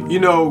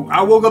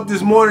 I woke up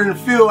this morning and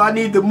feel I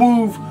need to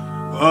move.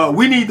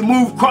 We need to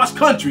move cross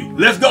country.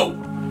 Let's go.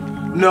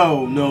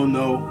 No.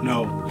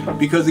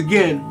 Because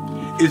again,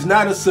 it's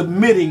not a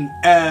submitting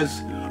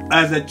as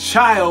a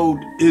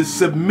child is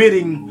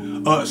submitting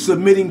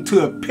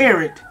to a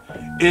parent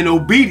in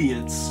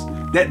obedience.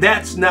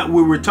 That's not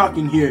what we're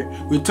talking here.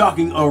 We're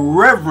talking a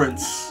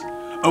reverence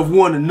of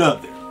one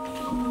another.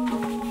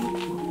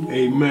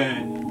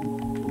 Amen.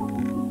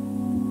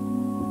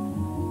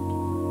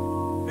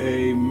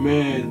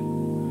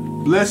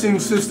 Amen.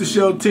 Blessings, Sister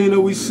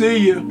Sheltina. We see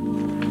you.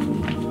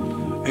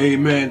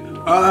 Amen.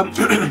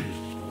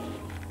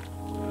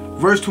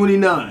 Verse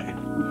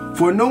 29.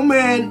 For no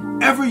man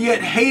ever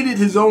yet hated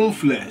his own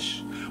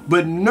flesh,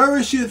 but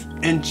nourisheth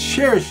and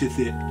cherisheth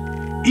it,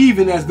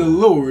 even as the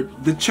Lord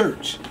the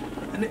church.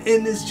 And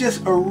it's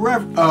just a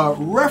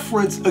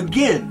reference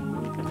again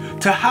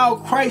to how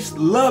Christ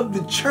loved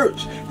the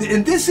church.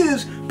 And this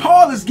is,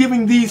 Paul is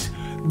giving this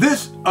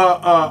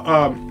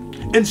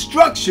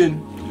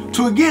instruction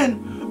to,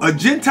 again, a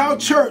Gentile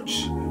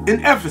church in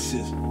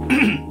Ephesus,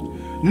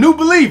 new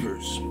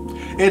believers,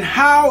 and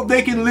how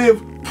they can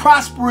live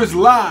prosperous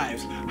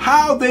lives,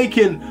 how they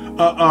can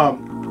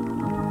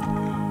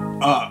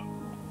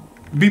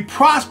be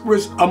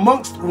prosperous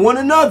amongst one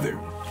another,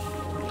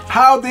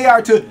 how they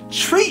are to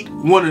treat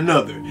one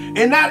another.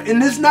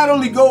 And this not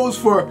only goes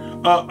for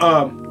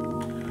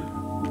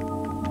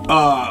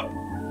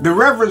the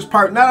reverence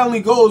part, not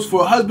only goes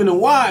for husband and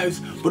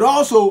wives, but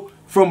also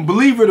from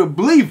believer to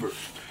believer.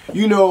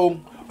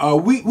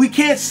 We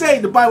can't say,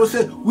 the Bible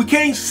says, we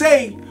can't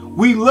say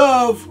we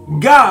love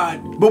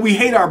God, but we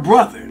hate our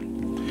brother.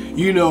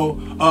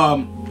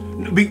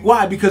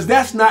 Why? Because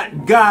that's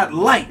not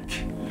God-like.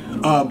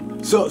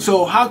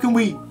 So how can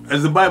we,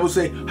 as the Bible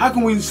say, how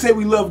can we say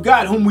we love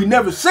God whom we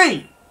never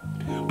seen,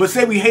 but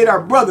say we hate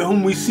our brother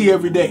whom we see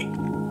every day?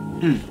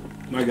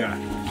 My God.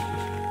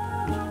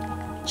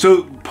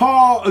 So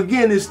Paul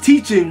again is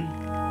teaching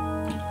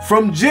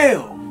from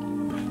jail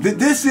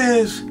This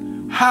is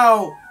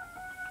how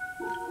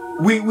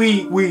we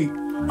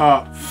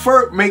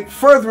make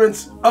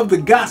furtherance of the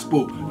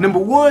gospel. Number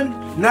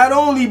one, not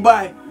only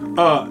by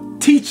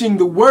teaching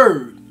the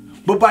word,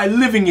 but by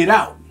living it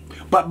out.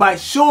 But by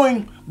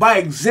showing by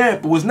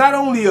example. It's not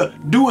only a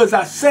do as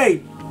I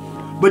say,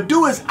 but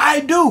do as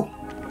I do.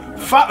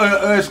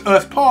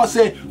 As Paul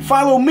said,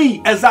 follow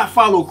me as I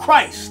follow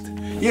Christ.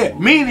 Yeah,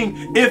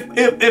 meaning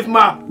if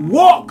my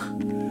walk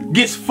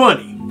gets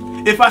funny,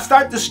 if I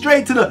start to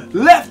stray to the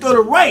left or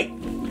the right,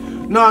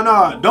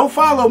 no, don't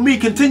follow me.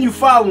 Continue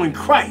following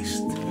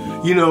Christ.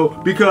 You know,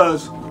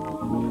 because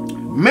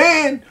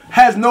man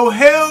has no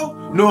hell,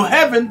 no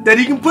heaven that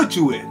he can put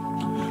you in.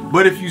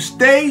 But if you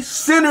stay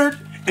centered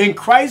in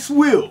Christ's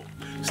will,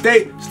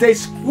 stay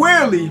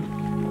squarely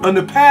on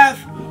the path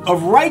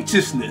of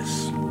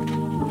righteousness,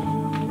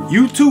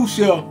 you too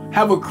shall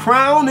have a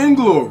crown in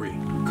glory.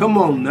 Come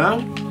on now.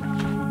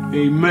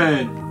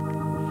 Amen.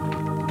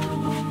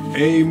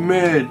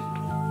 Amen.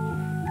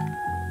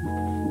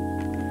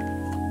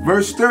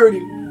 Verse 30.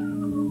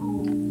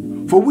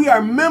 For we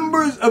are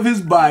members of his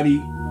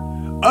body,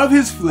 of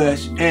his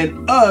flesh,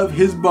 and of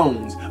his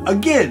bones.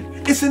 Again,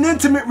 it's an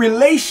intimate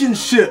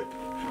relationship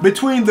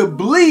between the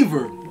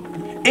believer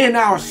and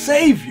our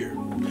Savior.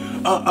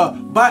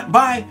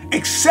 By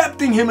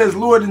accepting him as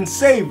Lord and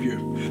Savior,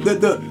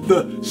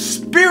 the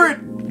Spirit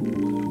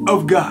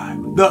of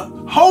God, the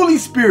Holy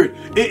Spirit,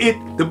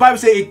 the Bible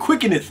says it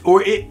quickeneth,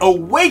 or it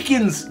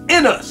awakens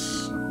in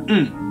us.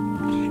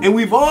 And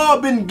we've all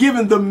been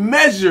given the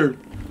measure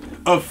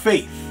of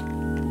faith.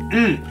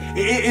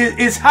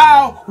 It's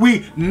how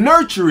we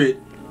nurture it,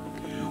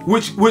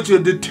 which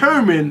will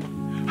determine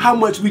how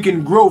much we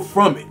can grow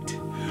from it,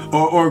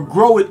 or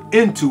grow it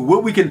into,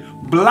 what we can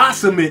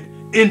blossom it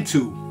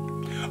into.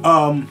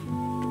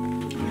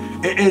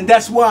 And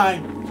that's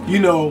why, you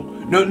know,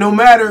 no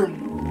matter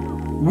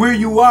where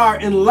you are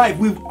in life,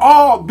 we've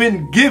all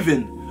been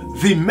given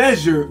the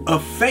measure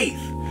of faith.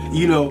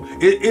 You know,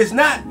 it's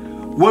not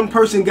one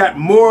person got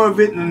more of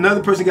it and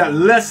another person got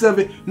less of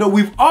it. No,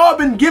 we've all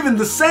been given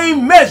the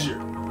same measure,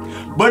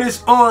 but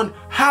it's on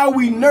how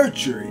we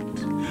nurture it,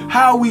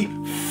 how we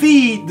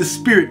feed the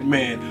spirit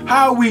man,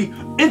 how we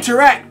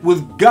interact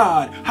with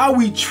God, how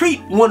we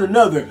treat one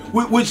another,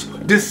 which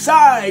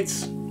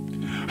decides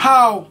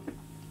how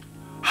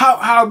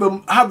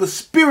the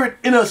spirit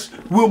in us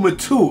will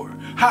mature,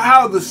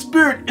 how the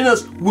spirit in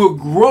us will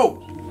grow.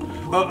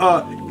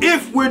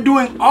 If we're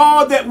doing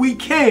all that we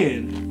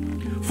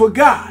can for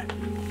God,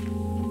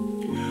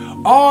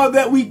 all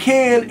that we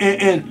can,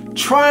 and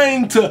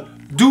trying to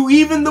do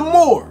even the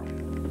more,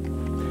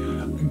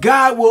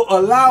 God will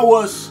allow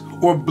us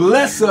or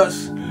bless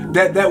us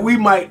that we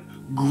might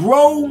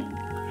grow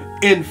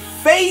in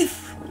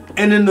faith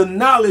and in the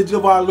knowledge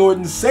of our Lord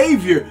and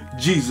Savior,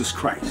 Jesus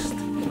Christ.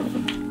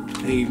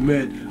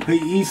 Amen.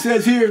 He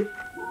says here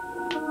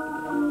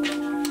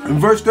in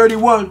verse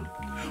 31,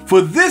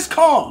 for this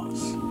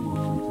cause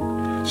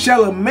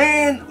shall a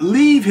man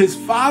leave his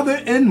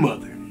father and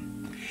mother,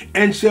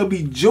 and shall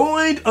be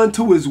joined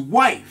unto his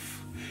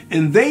wife,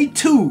 and they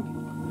two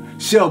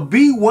shall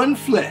be one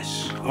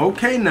flesh.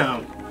 Okay,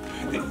 now,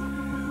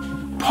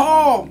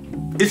 Paul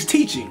is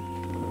teaching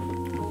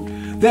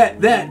that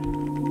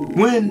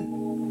when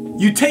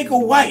you take a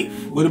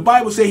wife, well, the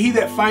Bible says, he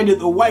that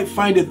findeth a wife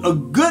findeth a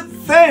good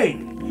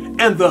thing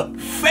and the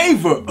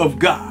favor of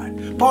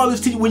God. Paul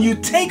is teaching, when you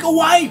take a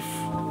wife,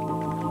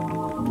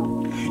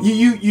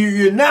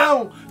 you're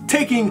now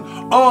taking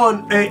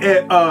on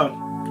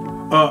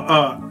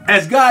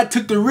as God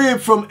took the rib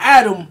from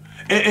Adam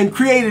and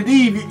created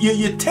Eve,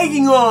 you're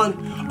taking on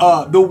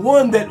the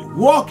one that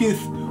walketh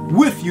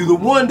with you, the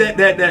one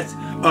that's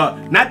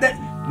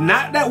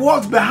not that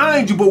walks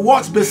behind you, but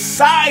walks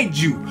beside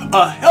you,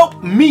 a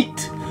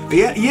helpmeet.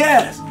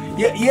 Yeah.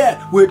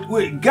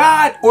 Where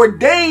God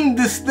ordained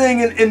this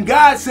thing, and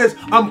God says,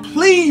 I'm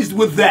pleased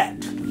with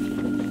that.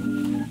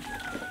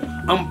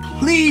 I'm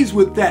pleased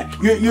with that.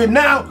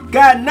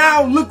 God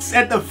now looks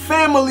at the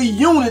family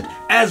unit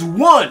as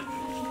one.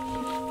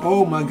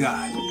 Oh my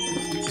God.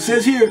 It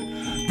says here,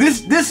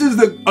 this is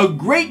a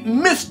great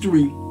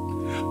mystery,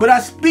 but I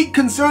speak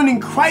concerning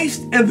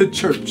Christ and the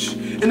church.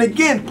 And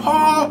again,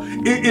 Paul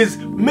is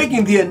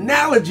making the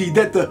analogy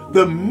that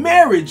the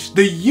marriage,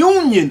 the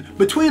union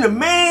between a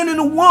man and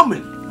a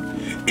woman,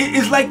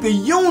 is like the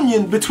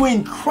union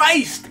between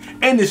Christ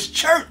and his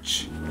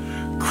church.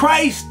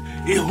 Christ,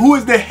 who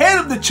is the head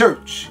of the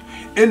church,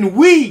 and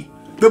we,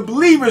 the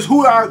believers,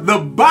 who are the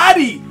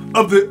body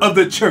of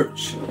the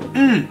church.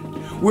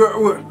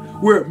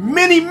 We're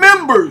many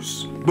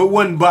members, but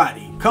one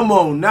body. Come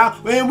on now.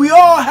 And we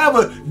all have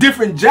a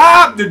different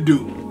job to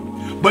do.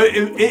 But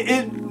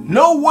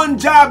no one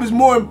job is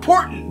more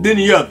important than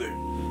the other.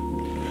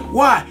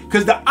 Why?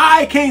 Because the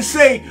eye can't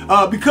say,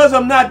 because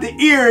I'm not the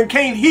ear and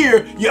can't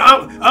hear,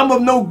 I'm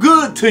of no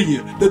good to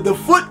you. The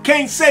foot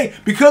can't say,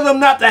 because I'm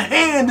not the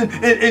hand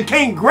and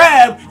can't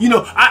grab,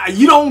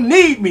 you don't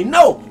need me.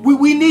 No,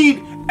 we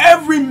need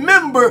every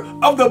member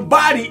of the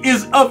body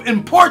is of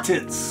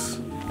importance.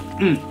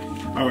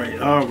 All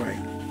right.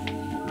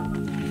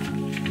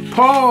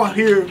 Paul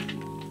here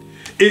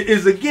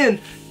is again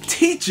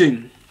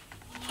teaching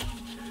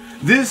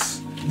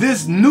this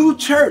new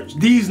church,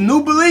 these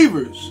new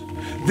believers.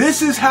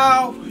 This is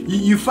how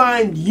you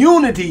find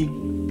unity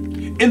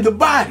in the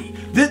body.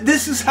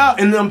 This is how,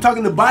 and I'm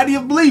talking the body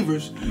of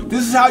believers,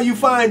 this is how you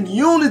find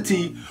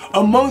unity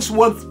amongst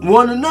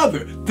one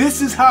another.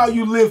 This is how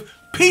you live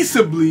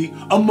peaceably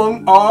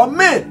among all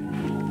men.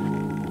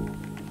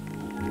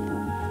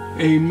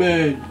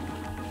 Amen.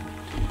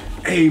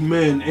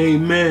 Amen.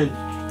 Amen.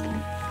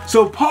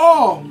 So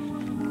Paul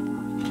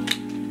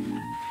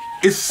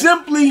is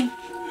simply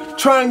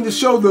trying to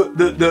show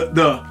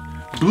the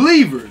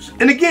believers.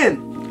 And again,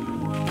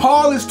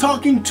 Paul is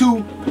talking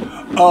to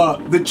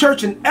the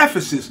church in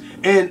Ephesus.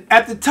 And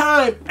at the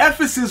time,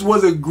 Ephesus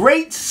was a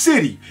great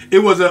city. It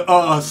was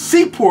a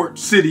seaport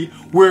city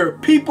where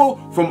people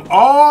from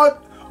all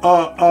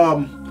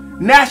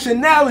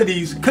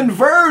nationalities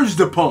converged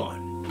upon.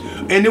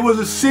 And it was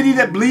a city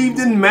that believed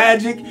in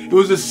magic. It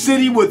was a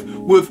city with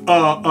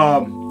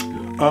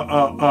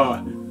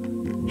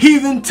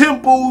heathen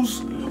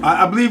temples.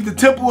 I believe the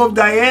temple of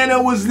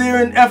Diana was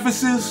there in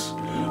Ephesus.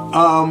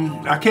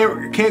 I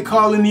can't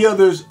call any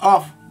others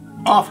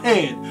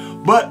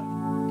offhand, but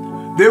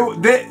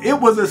it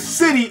was a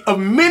city of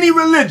many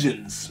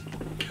religions,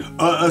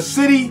 a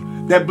city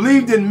that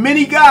believed in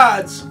many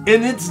gods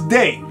in its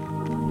day.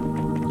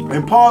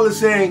 And Paul is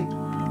saying,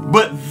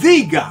 but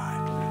the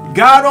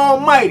God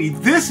Almighty,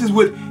 this is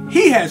what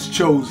He has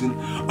chosen.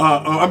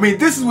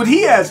 This is what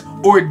He has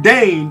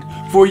ordained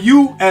for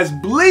you as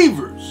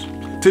believers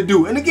to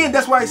do. And again,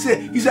 that's why he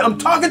said, I'm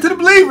talking to the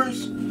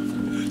believers.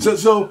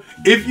 So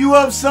if you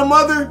have some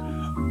other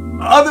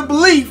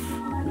belief,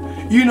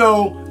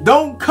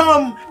 don't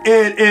come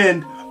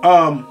and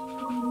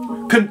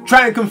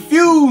try and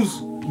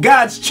confuse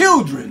God's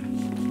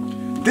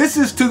children. This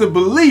is to the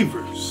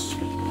believers.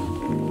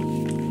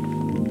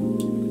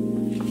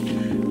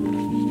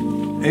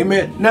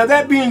 Amen. Now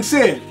that being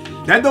said,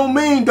 that don't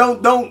mean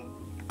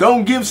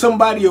don't give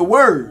somebody a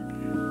word.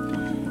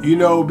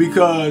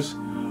 Because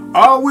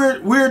all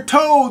we're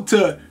told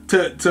to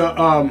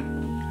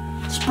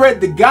spread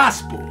the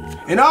gospel,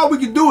 and all we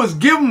can do is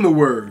give them the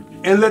word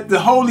and let the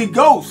Holy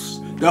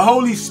Ghost, the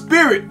Holy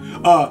Spirit,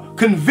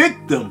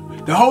 convict them.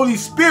 The Holy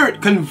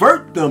Spirit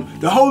convert them.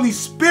 The Holy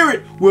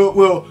Spirit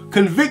will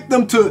convict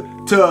them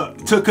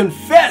to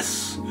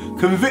confess,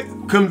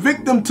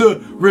 convict them to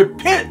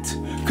repent,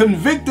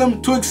 convict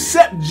them to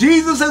accept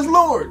Jesus as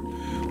Lord.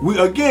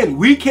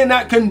 We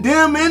cannot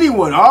condemn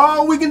anyone.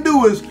 All we can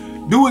do is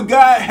do what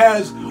God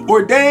has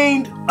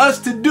ordained us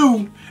to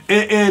do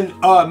in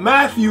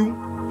Matthew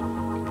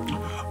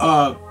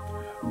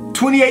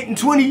 28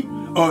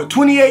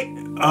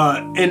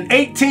 and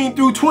 18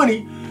 through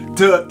 20,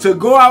 to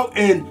go out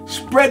and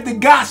spread the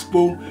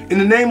gospel in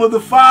the name of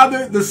the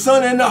Father, the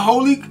Son, and the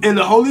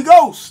Holy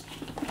Ghost.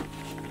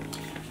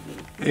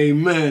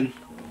 Amen.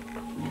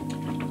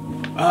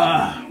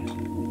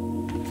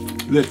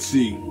 Let's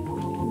see.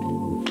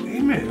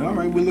 Amen. All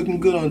right, we're looking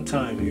good on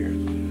time here.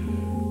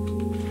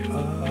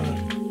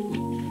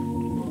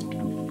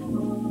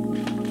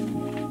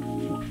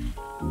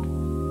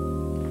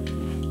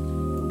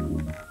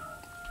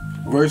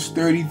 Verse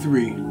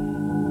 33.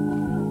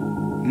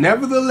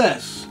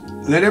 Nevertheless,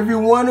 let every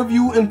one of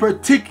you in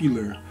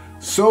particular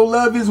so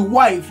love his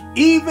wife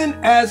even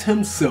as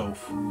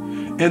himself,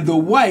 and the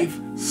wife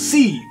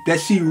see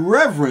that she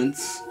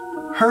reverence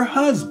her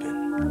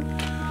husband.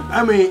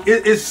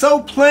 It's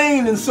so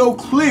plain and so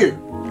clear,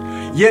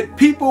 yet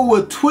people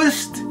will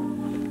twist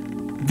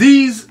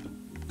these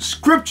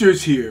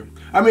scriptures here.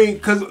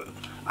 Because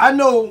I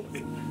know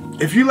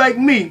if you like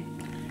me,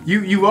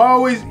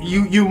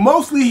 you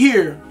mostly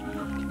hear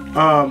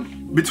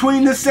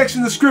between this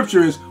section of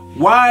scripture is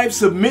wives,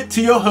 submit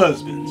to your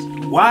husbands.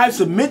 Wives,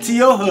 submit to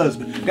your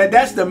husband.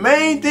 That's the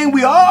main thing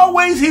we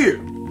always hear.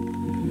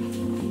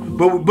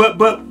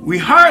 But we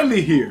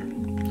hardly hear.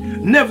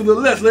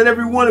 Nevertheless, let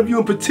every one of you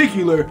in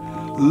particular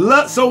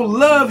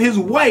love his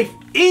wife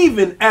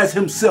even as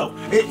himself.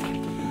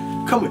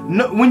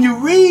 When you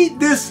read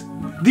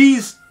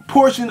these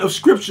portion of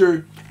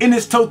scripture in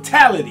its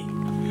totality,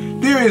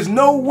 there is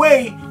no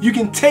way you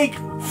can take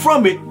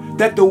from it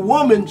that the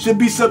woman should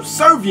be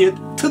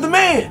subservient to the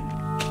man.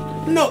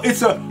 No,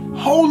 it's a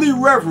holy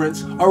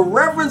reverence, a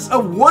reverence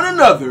of one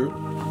another,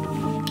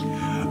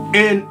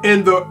 and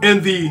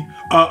the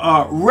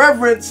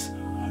reverence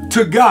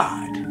to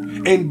God.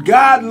 And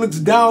God looks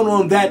down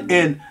on that,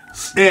 and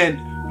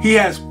He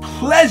has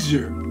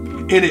pleasure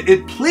in it.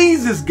 It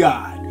pleases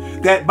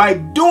God that by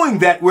doing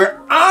that we're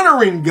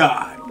honoring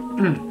God.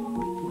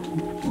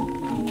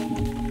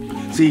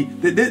 See,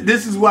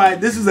 this is why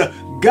this is a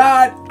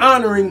God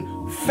honoring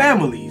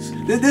families.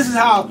 This is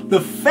how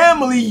the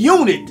family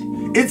unit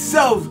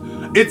itself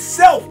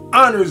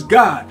honors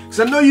God.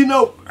 So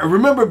I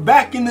remember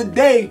back in the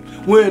day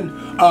when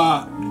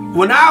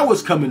I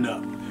was coming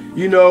up,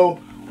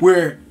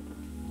 where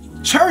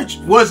church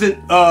wasn't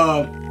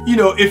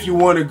if you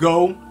want to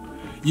go,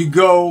 you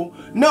go.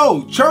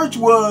 No, church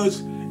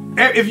was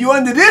if you're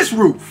under this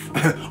roof,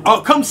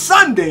 come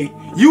Sunday,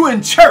 you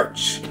in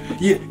church.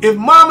 If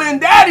mama and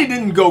daddy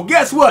didn't go,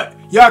 guess what?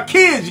 Y'all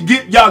kids,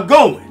 y'all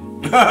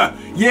going.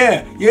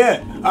 Yeah.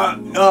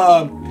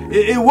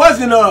 It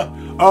wasn't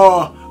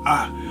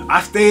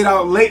I stayed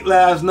out late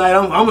last night.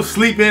 I'm gonna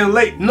sleep in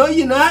late. No,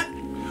 you're not.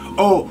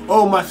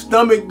 Oh, my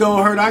stomach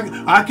don't hurt.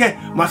 I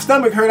can't. My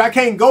stomach hurt. I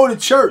can't go to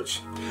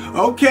church.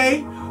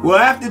 Okay. Well,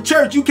 after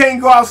church, you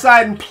can't go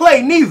outside and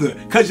play neither,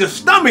 cause your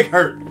stomach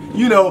hurt.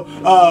 You know.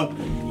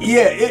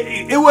 Yeah.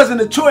 It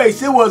wasn't a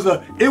choice. It was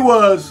a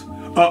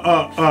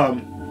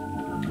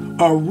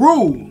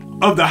rule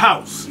of the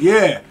house.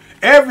 Yeah.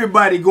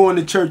 Everybody going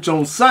to church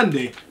on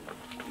Sunday.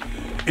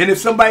 And if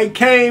somebody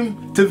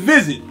came to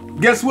visit,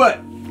 guess what?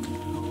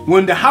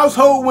 When the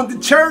household went to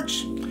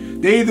church,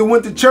 they either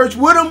went to church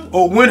with them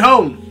or went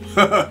home.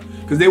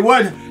 Because they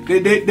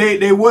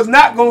was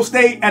not going to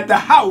stay at the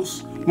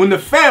house when the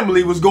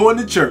family was going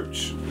to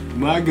church.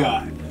 My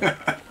God.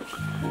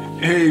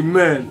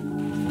 Amen.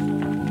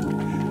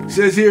 It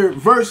says here,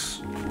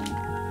 verse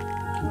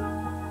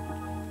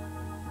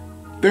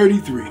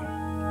 33.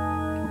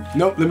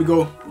 Nope, let me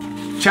go.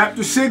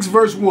 Chapter 6,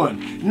 verse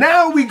 1.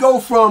 Now we go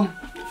from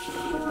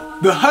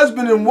the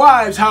husband and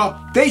wives, how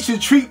they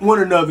should treat one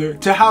another,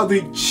 to how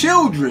the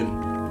children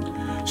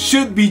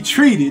should be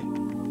treated,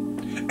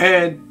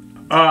 and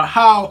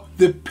how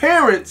the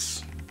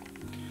parents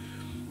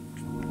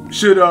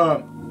should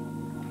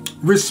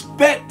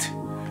respect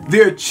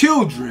their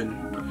children.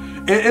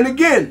 And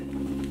again,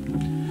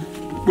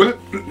 well,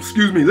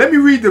 excuse me, let me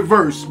read the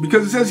verse,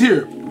 because it says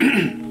here,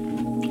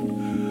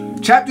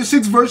 chapter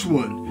 6, verse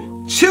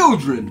 1,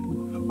 children,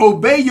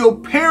 obey your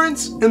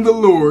parents in the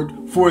Lord,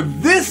 for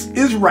this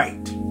is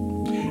right.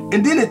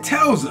 And then it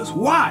tells us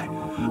why.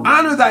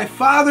 Honor thy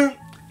father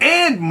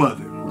and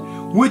mother,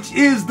 which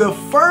is the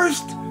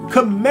first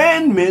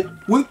commandment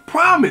with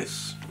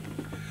promise,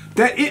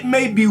 that it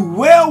may be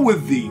well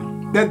with thee,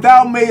 that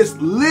thou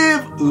mayest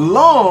live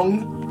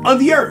long on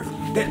the earth.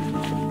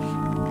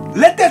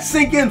 Let that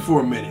sink in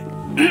for a minute.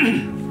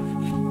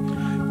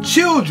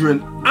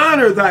 Children,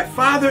 honor thy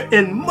father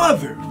and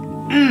mother.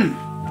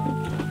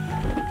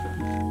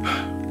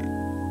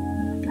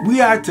 We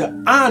are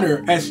to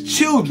honor as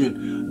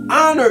children.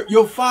 Honor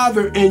your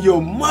father and your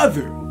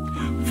mother.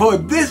 For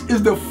this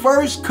is the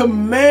first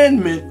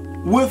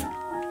commandment with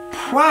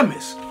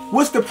promise.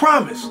 What's the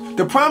promise?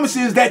 The promise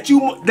is that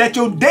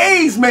your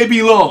days may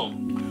be long.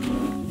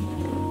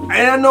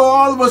 And I know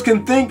all of us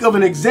can think of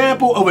an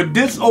example of a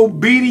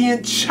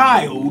disobedient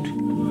child,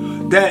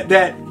 that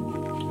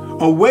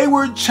a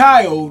wayward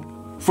child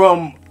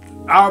from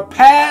our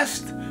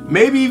past,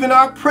 maybe even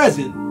our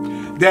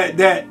present,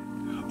 that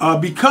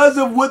because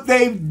of what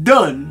they've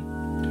done,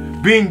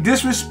 being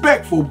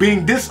disrespectful,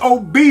 being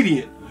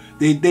disobedient,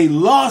 they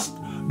lost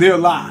their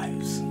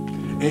lives.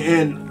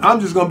 And I'm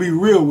just gonna be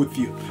real with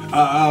you.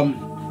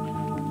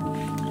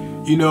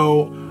 You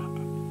know,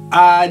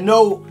 I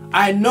know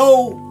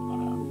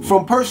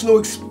from personal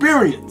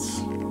experience,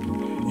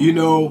 you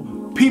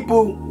know,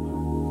 people,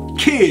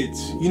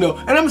 kids, you know,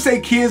 and I'm gonna say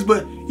kids,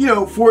 but you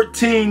know,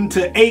 14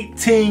 to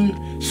 18,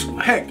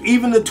 heck,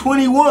 even to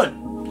 21.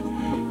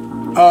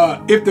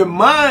 If their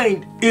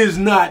mind is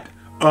not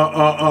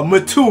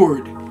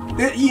matured,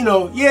 you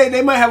know, yeah,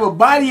 they might have a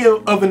body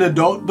of an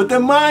adult, but their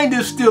mind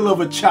is still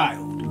of a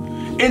child.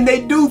 And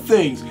they do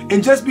things.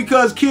 And just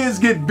because kids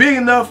get big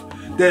enough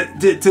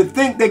to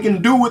think they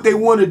can do what they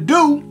want to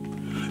do,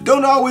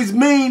 don't always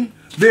mean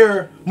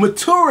they're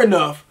mature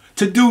enough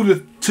to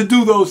do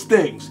those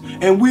things.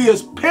 And we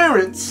as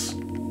parents,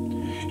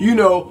 you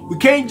know, we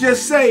can't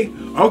just say,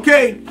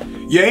 okay,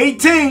 you're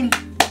 18.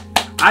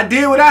 I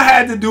did what I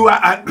had to do.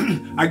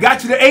 I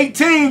got you to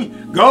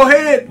 18. Go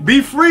ahead,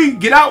 be free,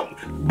 get out,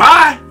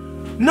 bye.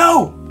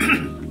 No,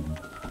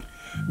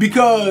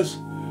 because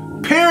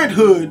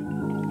parenthood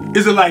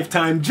is a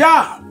lifetime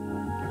job.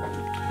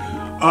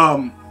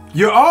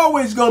 You're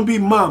always gonna be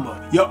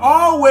mama. You're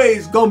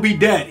always gonna be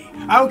daddy.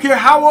 I don't care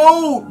how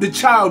old the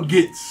child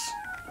gets.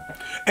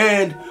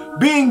 And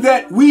being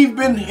that we've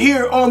been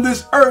here on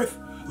this earth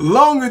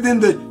longer than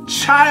the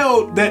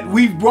child that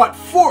we've brought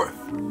forth,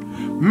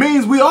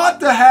 means we ought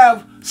to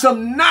have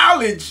some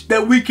knowledge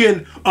that we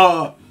can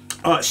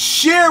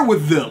share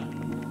with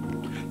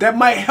them that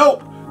might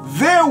help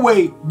their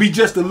way be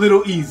just a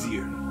little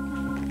easier.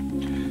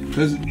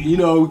 Because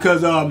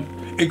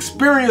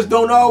experience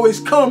don't always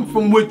come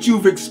from what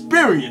you've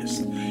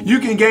experienced. You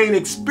can gain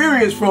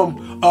experience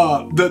from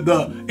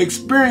the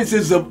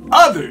experiences of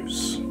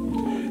others,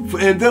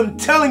 and them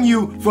telling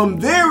you from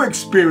their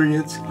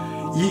experience.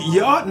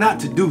 You ought not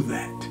to do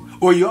that.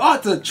 Or you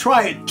ought to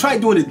try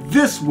doing it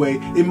this way.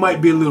 It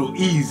might be a little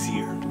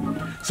easier.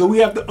 So we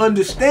have to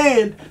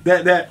understand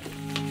that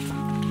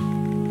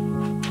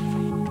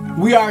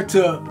we are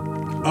to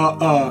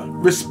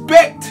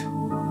respect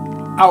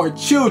our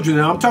children.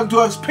 And I'm talking to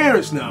us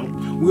parents now.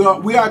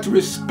 We are to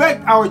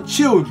respect our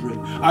children.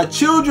 Our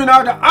children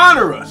are to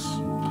honor us.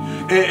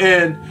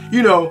 And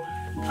you know,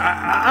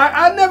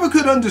 I never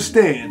could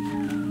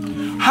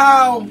understand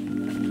how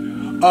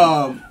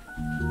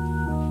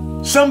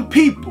some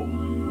people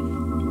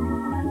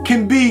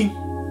can be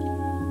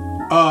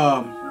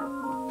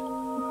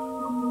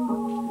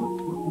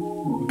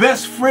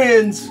best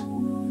friends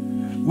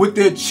with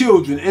their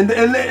children, and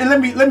let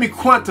me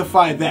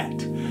quantify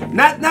that.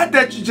 Not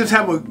that you just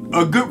have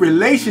a good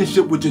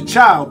relationship with your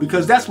child,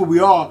 because that's what we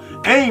all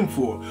aim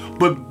for,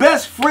 but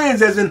best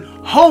friends as in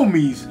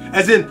homies,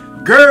 as in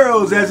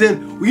girls, as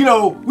in, you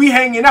know, we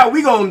hanging out,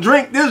 we gonna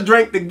drink this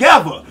drink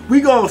together, we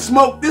gonna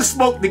smoke this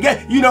smoke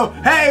together, you know,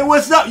 hey,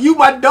 what's up, you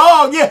my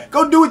dog, yeah,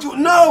 go do what you,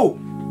 no,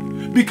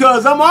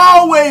 because I'm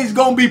always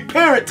gonna be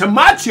parent to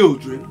my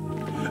children,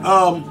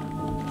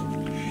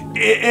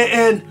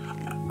 and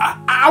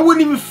I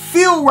wouldn't even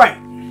feel right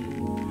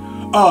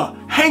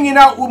hanging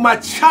out with my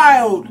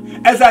child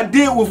as I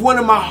did with one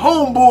of my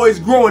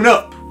homeboys growing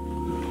up,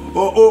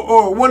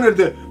 or one of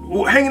the,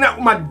 hanging out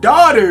with my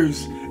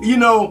daughters, you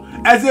know,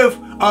 as if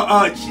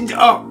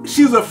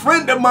she was a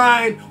friend of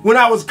mine when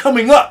I was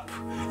coming up.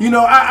 You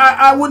know,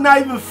 I would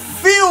not even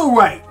feel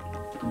right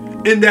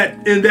in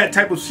that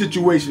type of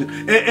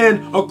situation.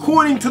 And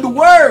according to the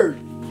word,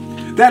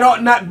 that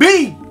ought not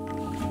be.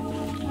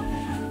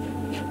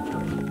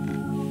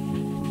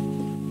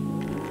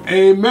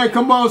 Amen.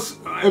 Come on,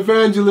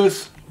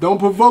 evangelists. Don't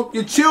provoke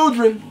your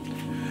children.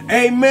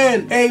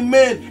 Amen.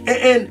 Amen.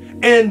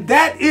 And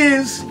that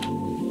is,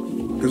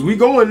 because we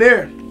going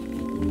there.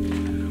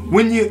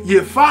 When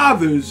your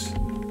fathers,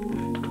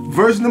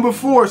 verse number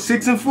 4,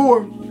 6 and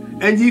 4,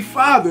 and ye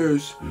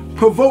fathers,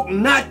 provoke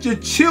not your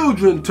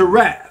children to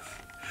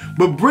wrath,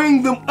 but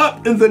bring them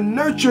up in the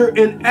nurture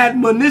and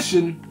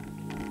admonition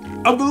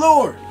of the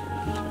Lord.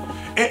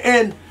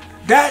 And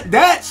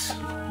that's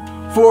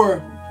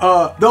for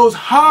those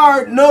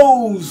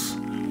hard-nosed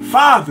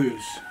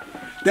fathers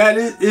that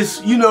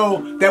is, you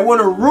know, that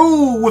want to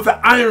rule with an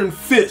iron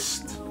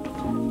fist.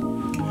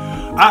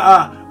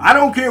 I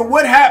don't care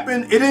what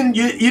happened. You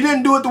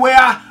didn't do it the way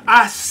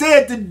I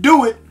said to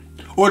do it,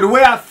 or the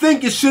way I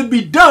think it should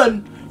be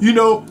done. You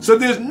know, so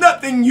there's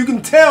nothing you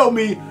can tell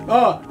me.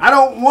 I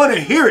don't want to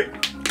hear it.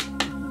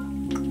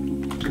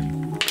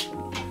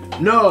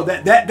 No,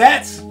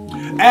 that's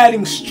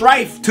adding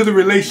strife to the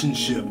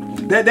relationship.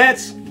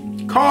 That's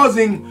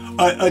causing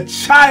a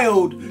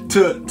child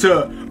to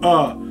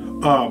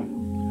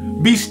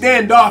be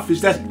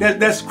standoffish.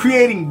 That's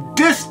creating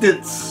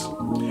distance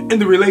in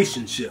the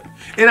relationship.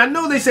 And I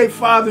know they say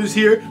fathers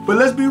here, but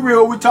let's be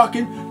real, we're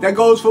talking, that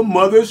goes for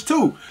mothers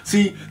too.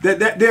 See,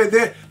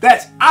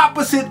 that's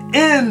opposite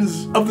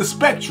ends of the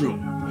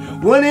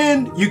spectrum. One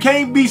end, you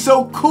can't be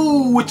so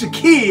cool with your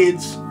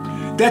kids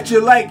that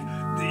you're like,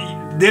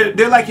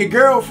 they're like your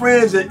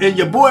girlfriends and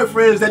your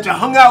boyfriends that you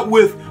hung out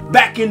with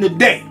back in the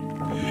day.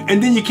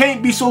 And then you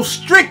can't be so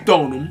strict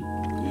on them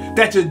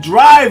that you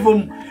drive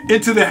them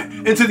into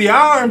the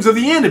arms of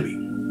the enemy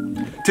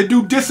to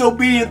do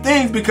disobedient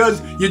things because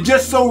you're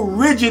just so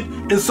rigid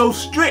and so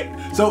strict.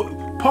 So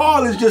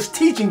Paul is just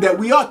teaching that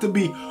we ought to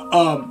be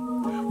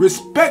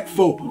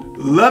respectful,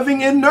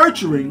 loving, and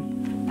nurturing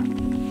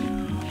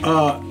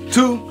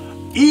to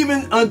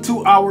even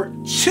unto our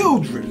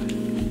children.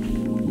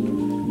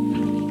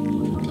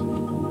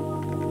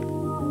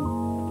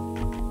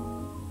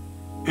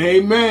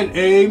 Amen,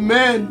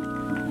 amen,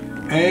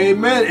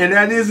 amen. And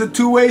that is a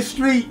two-way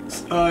street.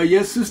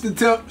 Yes, Sister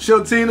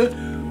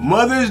Sheltina.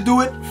 Mothers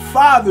do it,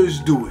 fathers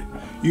do it,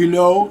 you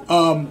know.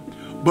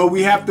 But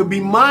we have to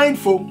be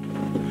mindful,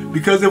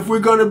 because if we're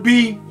going to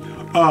be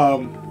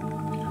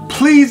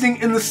pleasing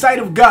in the sight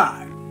of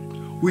God,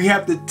 we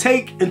have to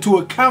take into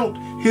account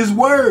His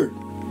word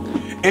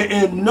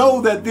and know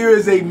that there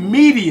is a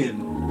median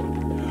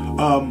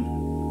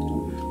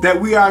that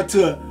we are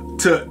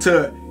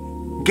to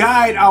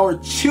guide our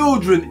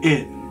children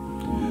in.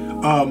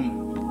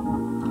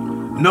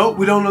 Nope,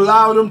 we don't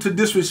allow them to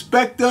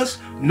disrespect us.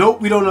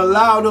 Nope, we don't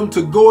allow them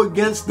to go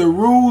against the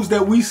rules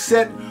that we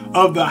set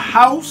of the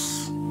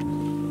house.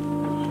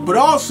 But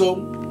also,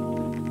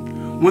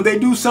 when they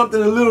do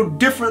something a little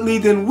differently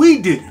than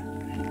we did it,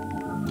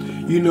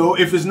 you know,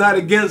 if it's not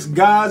against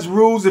God's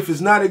rules, if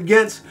it's not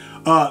against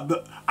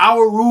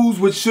our rules,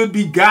 which should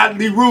be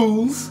godly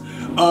rules,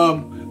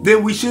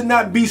 then we should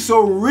not be so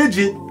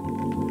rigid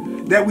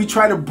that we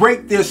try to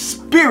break their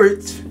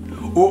spirit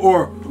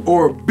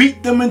or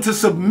beat them into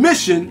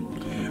submission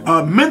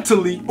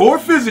mentally or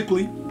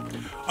physically.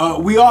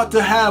 We ought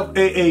to have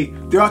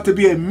there ought to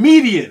be a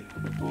median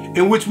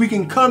in which we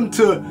can come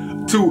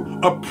to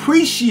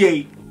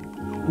appreciate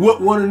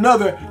what one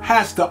another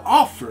has to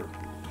offer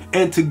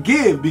and to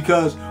give,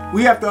 because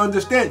we have to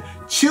understand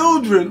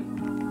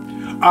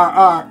children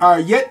are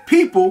yet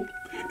people,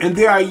 and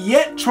they are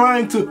yet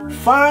trying to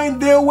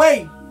find their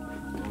way.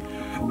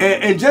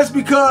 And just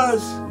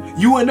because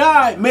you and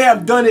I may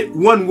have done it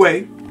one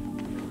way,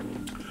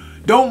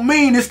 don't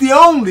mean it's the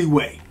only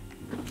way.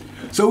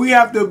 So we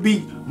have to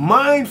be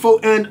mindful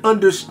and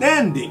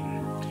understanding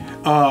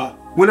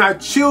when our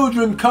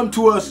children come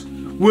to us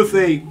with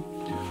a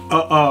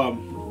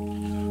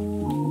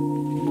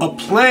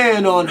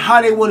plan on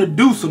how they want to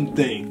do some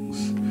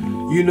things.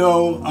 You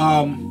know,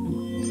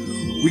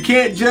 we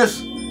can't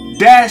just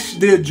dash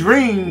their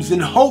dreams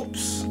and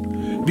hopes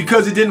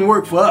because it didn't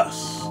work for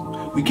us.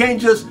 We can't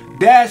just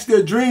dash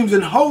their dreams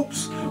and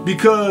hopes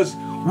because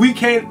we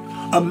can't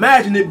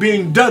imagine it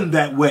being done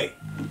that way.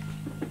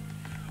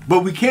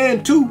 But we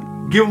can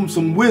too give them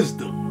some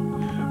wisdom.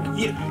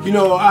 You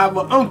know, I have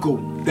an uncle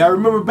that I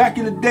remember back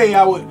in the day,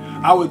 I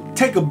would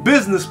take a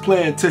business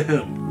plan to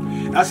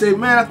him. I say,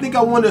 man, I think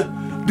I want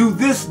to do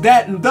this,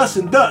 that, and thus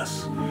and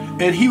thus.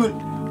 And he would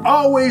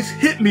always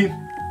hit me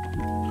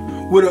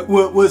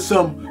with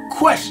some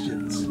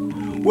questions.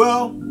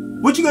 Well,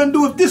 what you gonna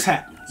do if this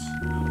happens?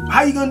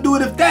 How you gonna do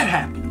it if that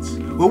happens?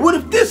 Well, what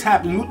if this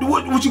happens?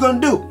 What you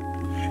gonna do?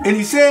 And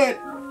he said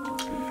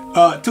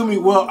to me,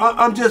 well,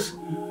 I'm just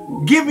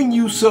giving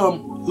you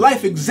some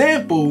life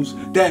examples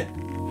that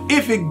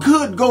if it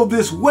could go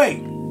this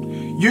way,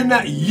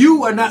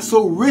 you are not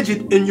so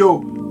rigid in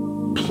your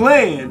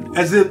plan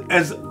as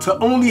to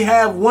only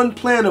have one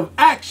plan of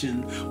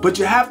action, but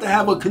you have to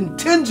have a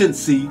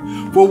contingency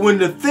for when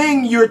the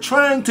thing you're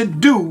trying to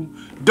do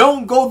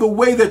don't go the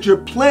way that you're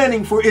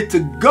planning for it to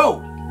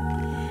go.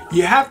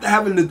 You have to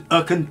have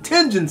a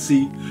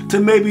contingency to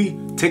maybe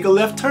take a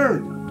left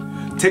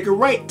turn, take a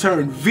right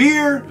turn,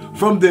 veer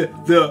from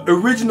the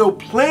original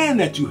plan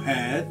that you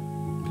had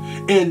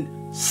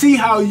and see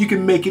how you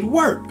can make it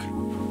work,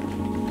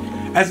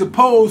 as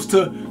opposed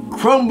to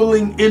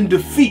crumbling in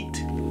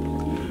defeat.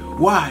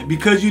 Why?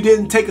 Because you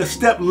didn't take a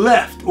step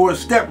left or a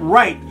step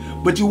right,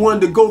 but you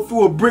wanted to go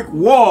through a brick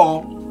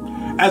wall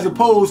as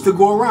opposed to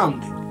go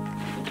around it.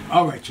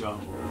 All right, y'all.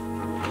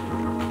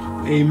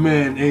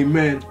 Amen,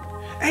 amen,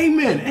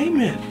 amen,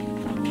 amen.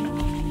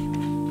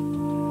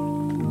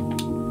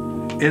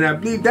 And I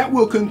believe that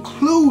will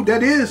conclude,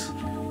 that is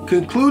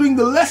concluding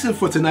the lesson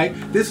for tonight.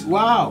 This is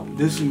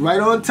right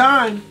on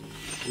time.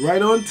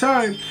 Right on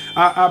time.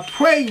 I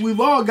pray we've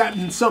all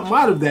gotten something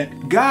out of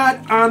that.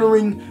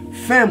 God-honoring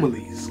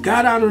families.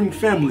 God-honoring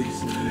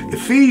families.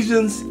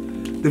 Ephesians,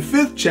 the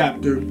 5th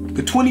chapter,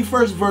 the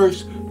 21st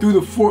verse through the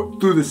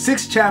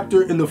 6th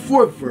chapter and the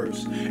 4th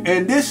verse.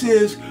 And this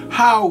is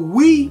how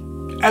we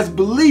as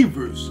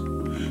believers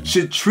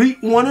should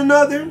treat one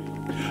another,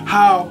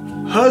 how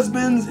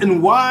husbands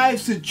and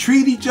wives should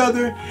treat each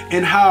other,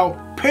 and how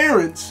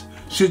parents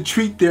should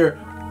treat their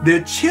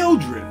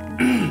children.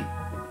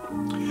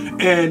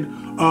 and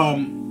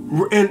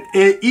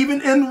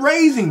even in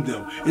raising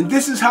them. And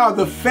this is how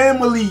the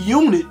family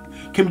unit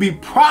can be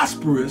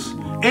prosperous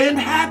and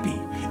happy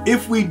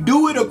if we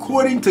do it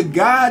according to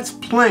God's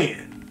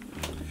plan.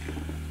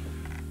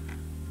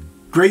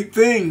 Great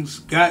things.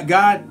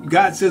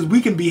 God says we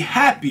can be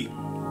happy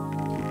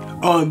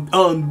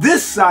on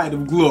this side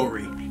of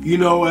glory. You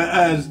know,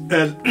 as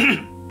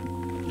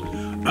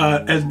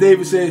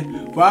David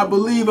said, for I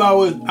believe I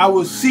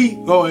will see.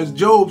 Oh, as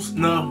Job's.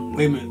 No,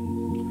 wait a minute.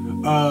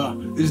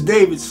 It's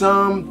David,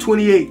 Psalm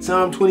 28.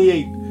 Psalm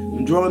 28.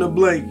 I'm drawing a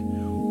blank.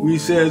 Where he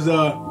says,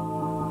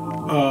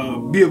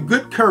 "Be of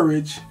good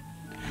courage."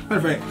 Matter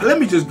of fact, let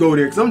me just go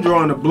there because I'm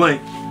drawing a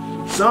blank.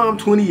 Psalm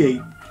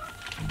 28.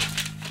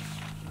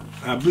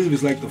 I believe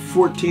it's like the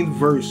 14th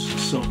verse or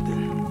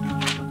something.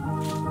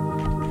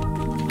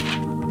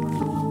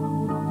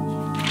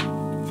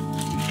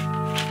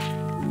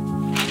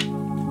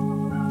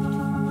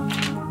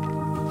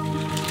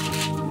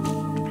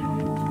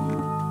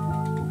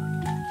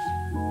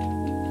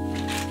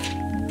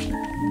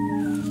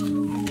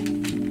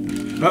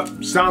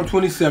 Psalm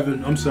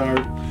 27, I'm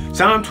sorry.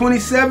 Psalm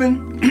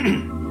 27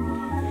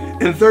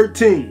 and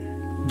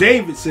 13.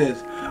 David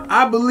says,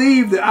 I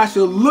believe that I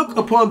shall look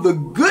upon the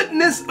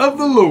goodness of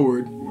the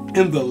Lord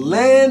in the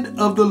land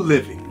of the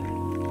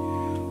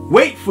living.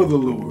 Wait for the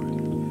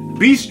Lord.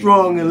 Be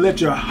strong and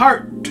let your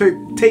heart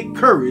take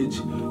courage.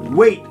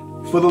 Wait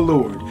for the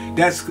Lord.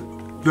 That's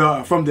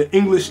from the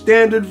English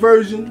Standard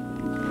Version.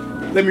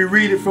 Let me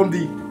read it from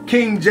the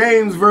King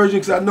James Version,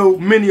 because I know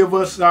many of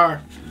us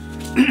are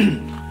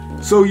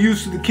so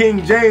used to the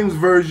King James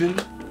Version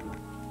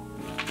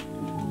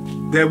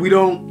that we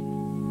don't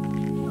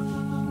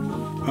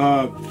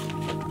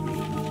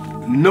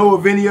know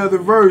of any other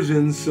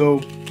versions, so,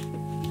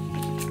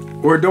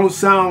 or don't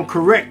sound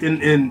correct in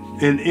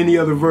any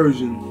other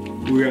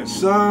version. We're at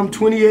Psalm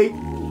 28.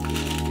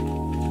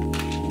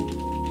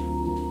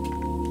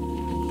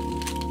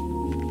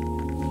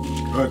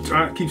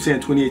 I keep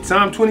saying 28.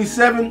 Psalm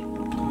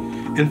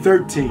 27 and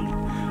 13.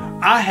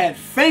 I had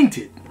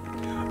fainted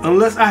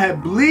unless I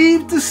had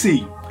believed to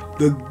see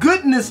the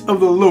goodness of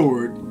the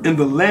Lord in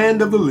the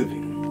land of the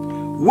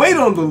living. Wait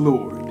on the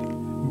Lord.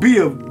 Be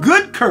of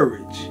good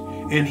courage,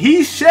 and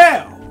he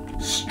shall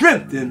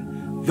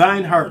strengthen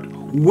thine heart.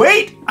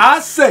 Wait, I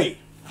say,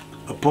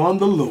 upon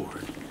the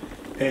Lord.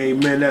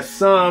 Amen. That's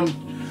Psalm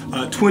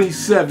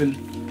 27,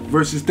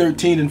 verses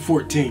 13 and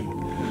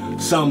 14.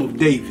 Psalm of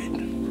David.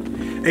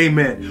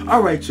 Amen.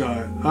 All right,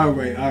 y'all. All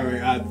right.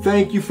 I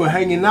thank you for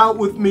hanging out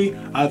with me.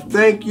 I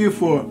thank you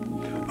for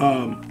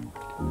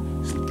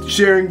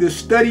sharing this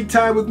study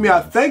time with me. I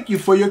thank you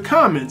for your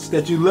comments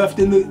that you left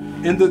in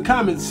the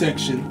comment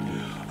section.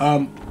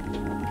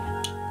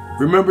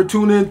 Remember,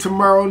 tune in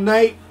tomorrow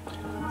night.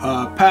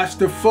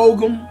 Pastor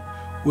Fogum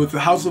with the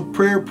House of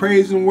Prayer,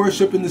 Praise, and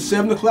Worship in the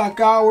 7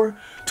 o'clock hour.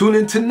 Tune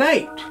in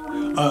tonight.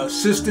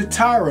 Sister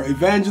Tyra,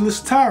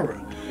 Evangelist Tyra,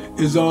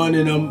 is on,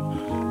 and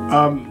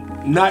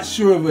I'm not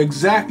sure of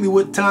exactly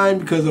what time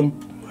because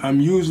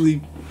I'm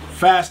usually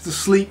fast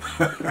asleep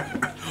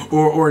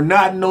or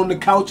nodding on the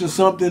couch or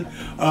something.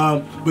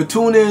 But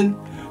tune in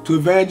to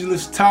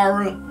Evangelist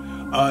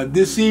Tyra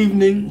this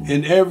evening,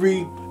 and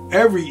every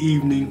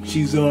evening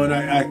she's on.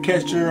 I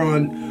catch her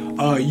on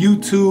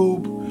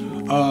YouTube.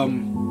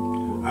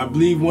 I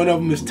believe one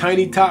of them is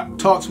Tiny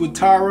Talks with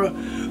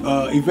Tyra.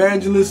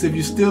 Evangelist, if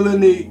you're still in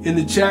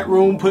the chat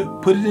room,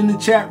 put it in the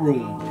chat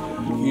room.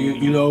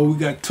 You know, we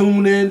got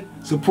tune in,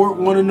 support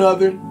one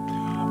another,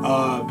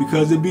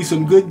 because there'll be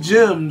some good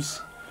gems.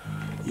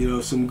 You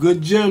know, some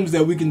good gems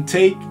that we can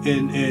take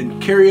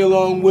and carry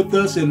along with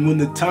us. And when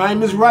the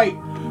time is right,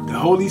 the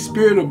Holy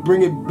Spirit will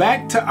bring it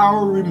back to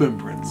our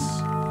remembrance.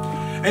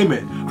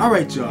 Amen. All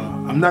right,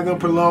 y'all. I'm not going to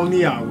prolong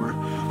the hour.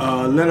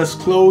 Let us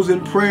close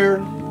in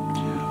prayer.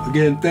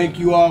 Again, thank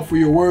you all for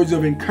your words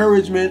of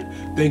encouragement.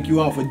 Thank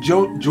you all for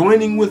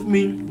joining with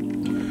me.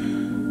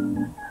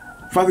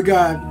 Father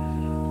God,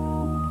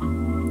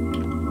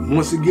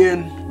 once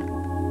again,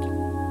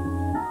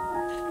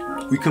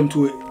 we come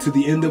to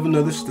the end of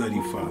another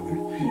study, Father.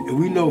 And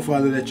we know,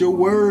 Father, that your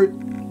word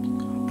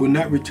will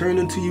not return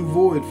unto you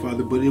void,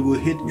 Father, but it will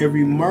hit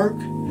every mark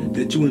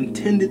that you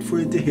intended for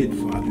it to hit,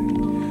 Father.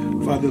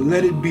 Father,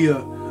 let it be a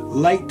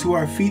light to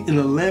our feet and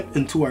a lamp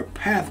into our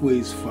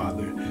pathways,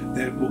 Father,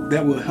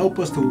 that will help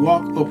us to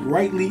walk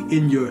uprightly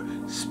in your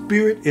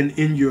spirit and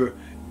in your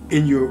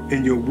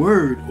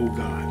word, oh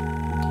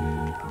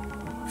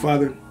God.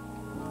 Father,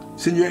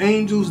 send your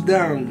angels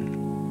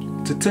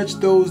down to touch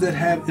those that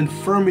have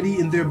infirmity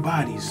in their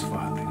bodies,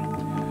 Father.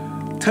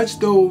 Touch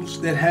those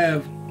that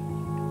have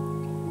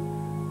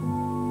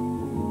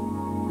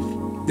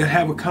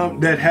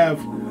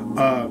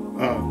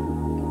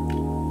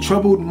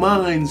troubled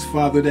minds,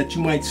 Father, that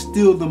you might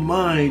still the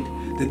mind,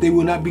 that they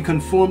will not be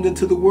conformed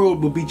into the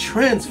world, but be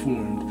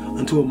transformed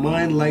unto a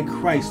mind like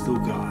Christ, O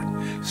God.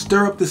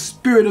 Stir up the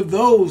spirit of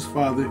those,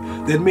 Father,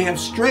 that may have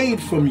strayed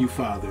from you,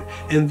 Father,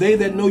 and they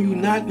that know you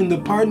not in the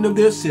pardon of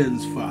their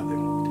sins, Father.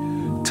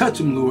 Touch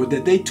them, Lord,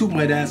 that they too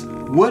might ask,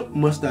 what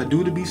must I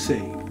do to be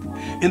saved?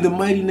 In the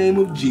mighty name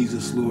of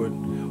Jesus, Lord,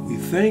 we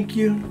thank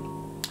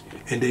you,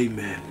 and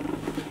amen.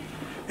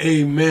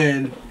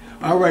 Amen.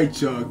 All right,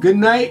 y'all. Good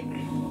night.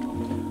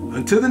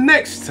 Until the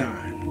next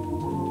time,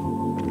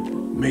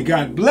 may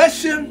God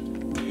bless you,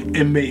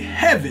 and may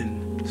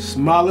heaven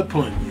smile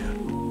upon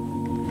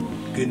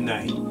you. Good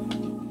night.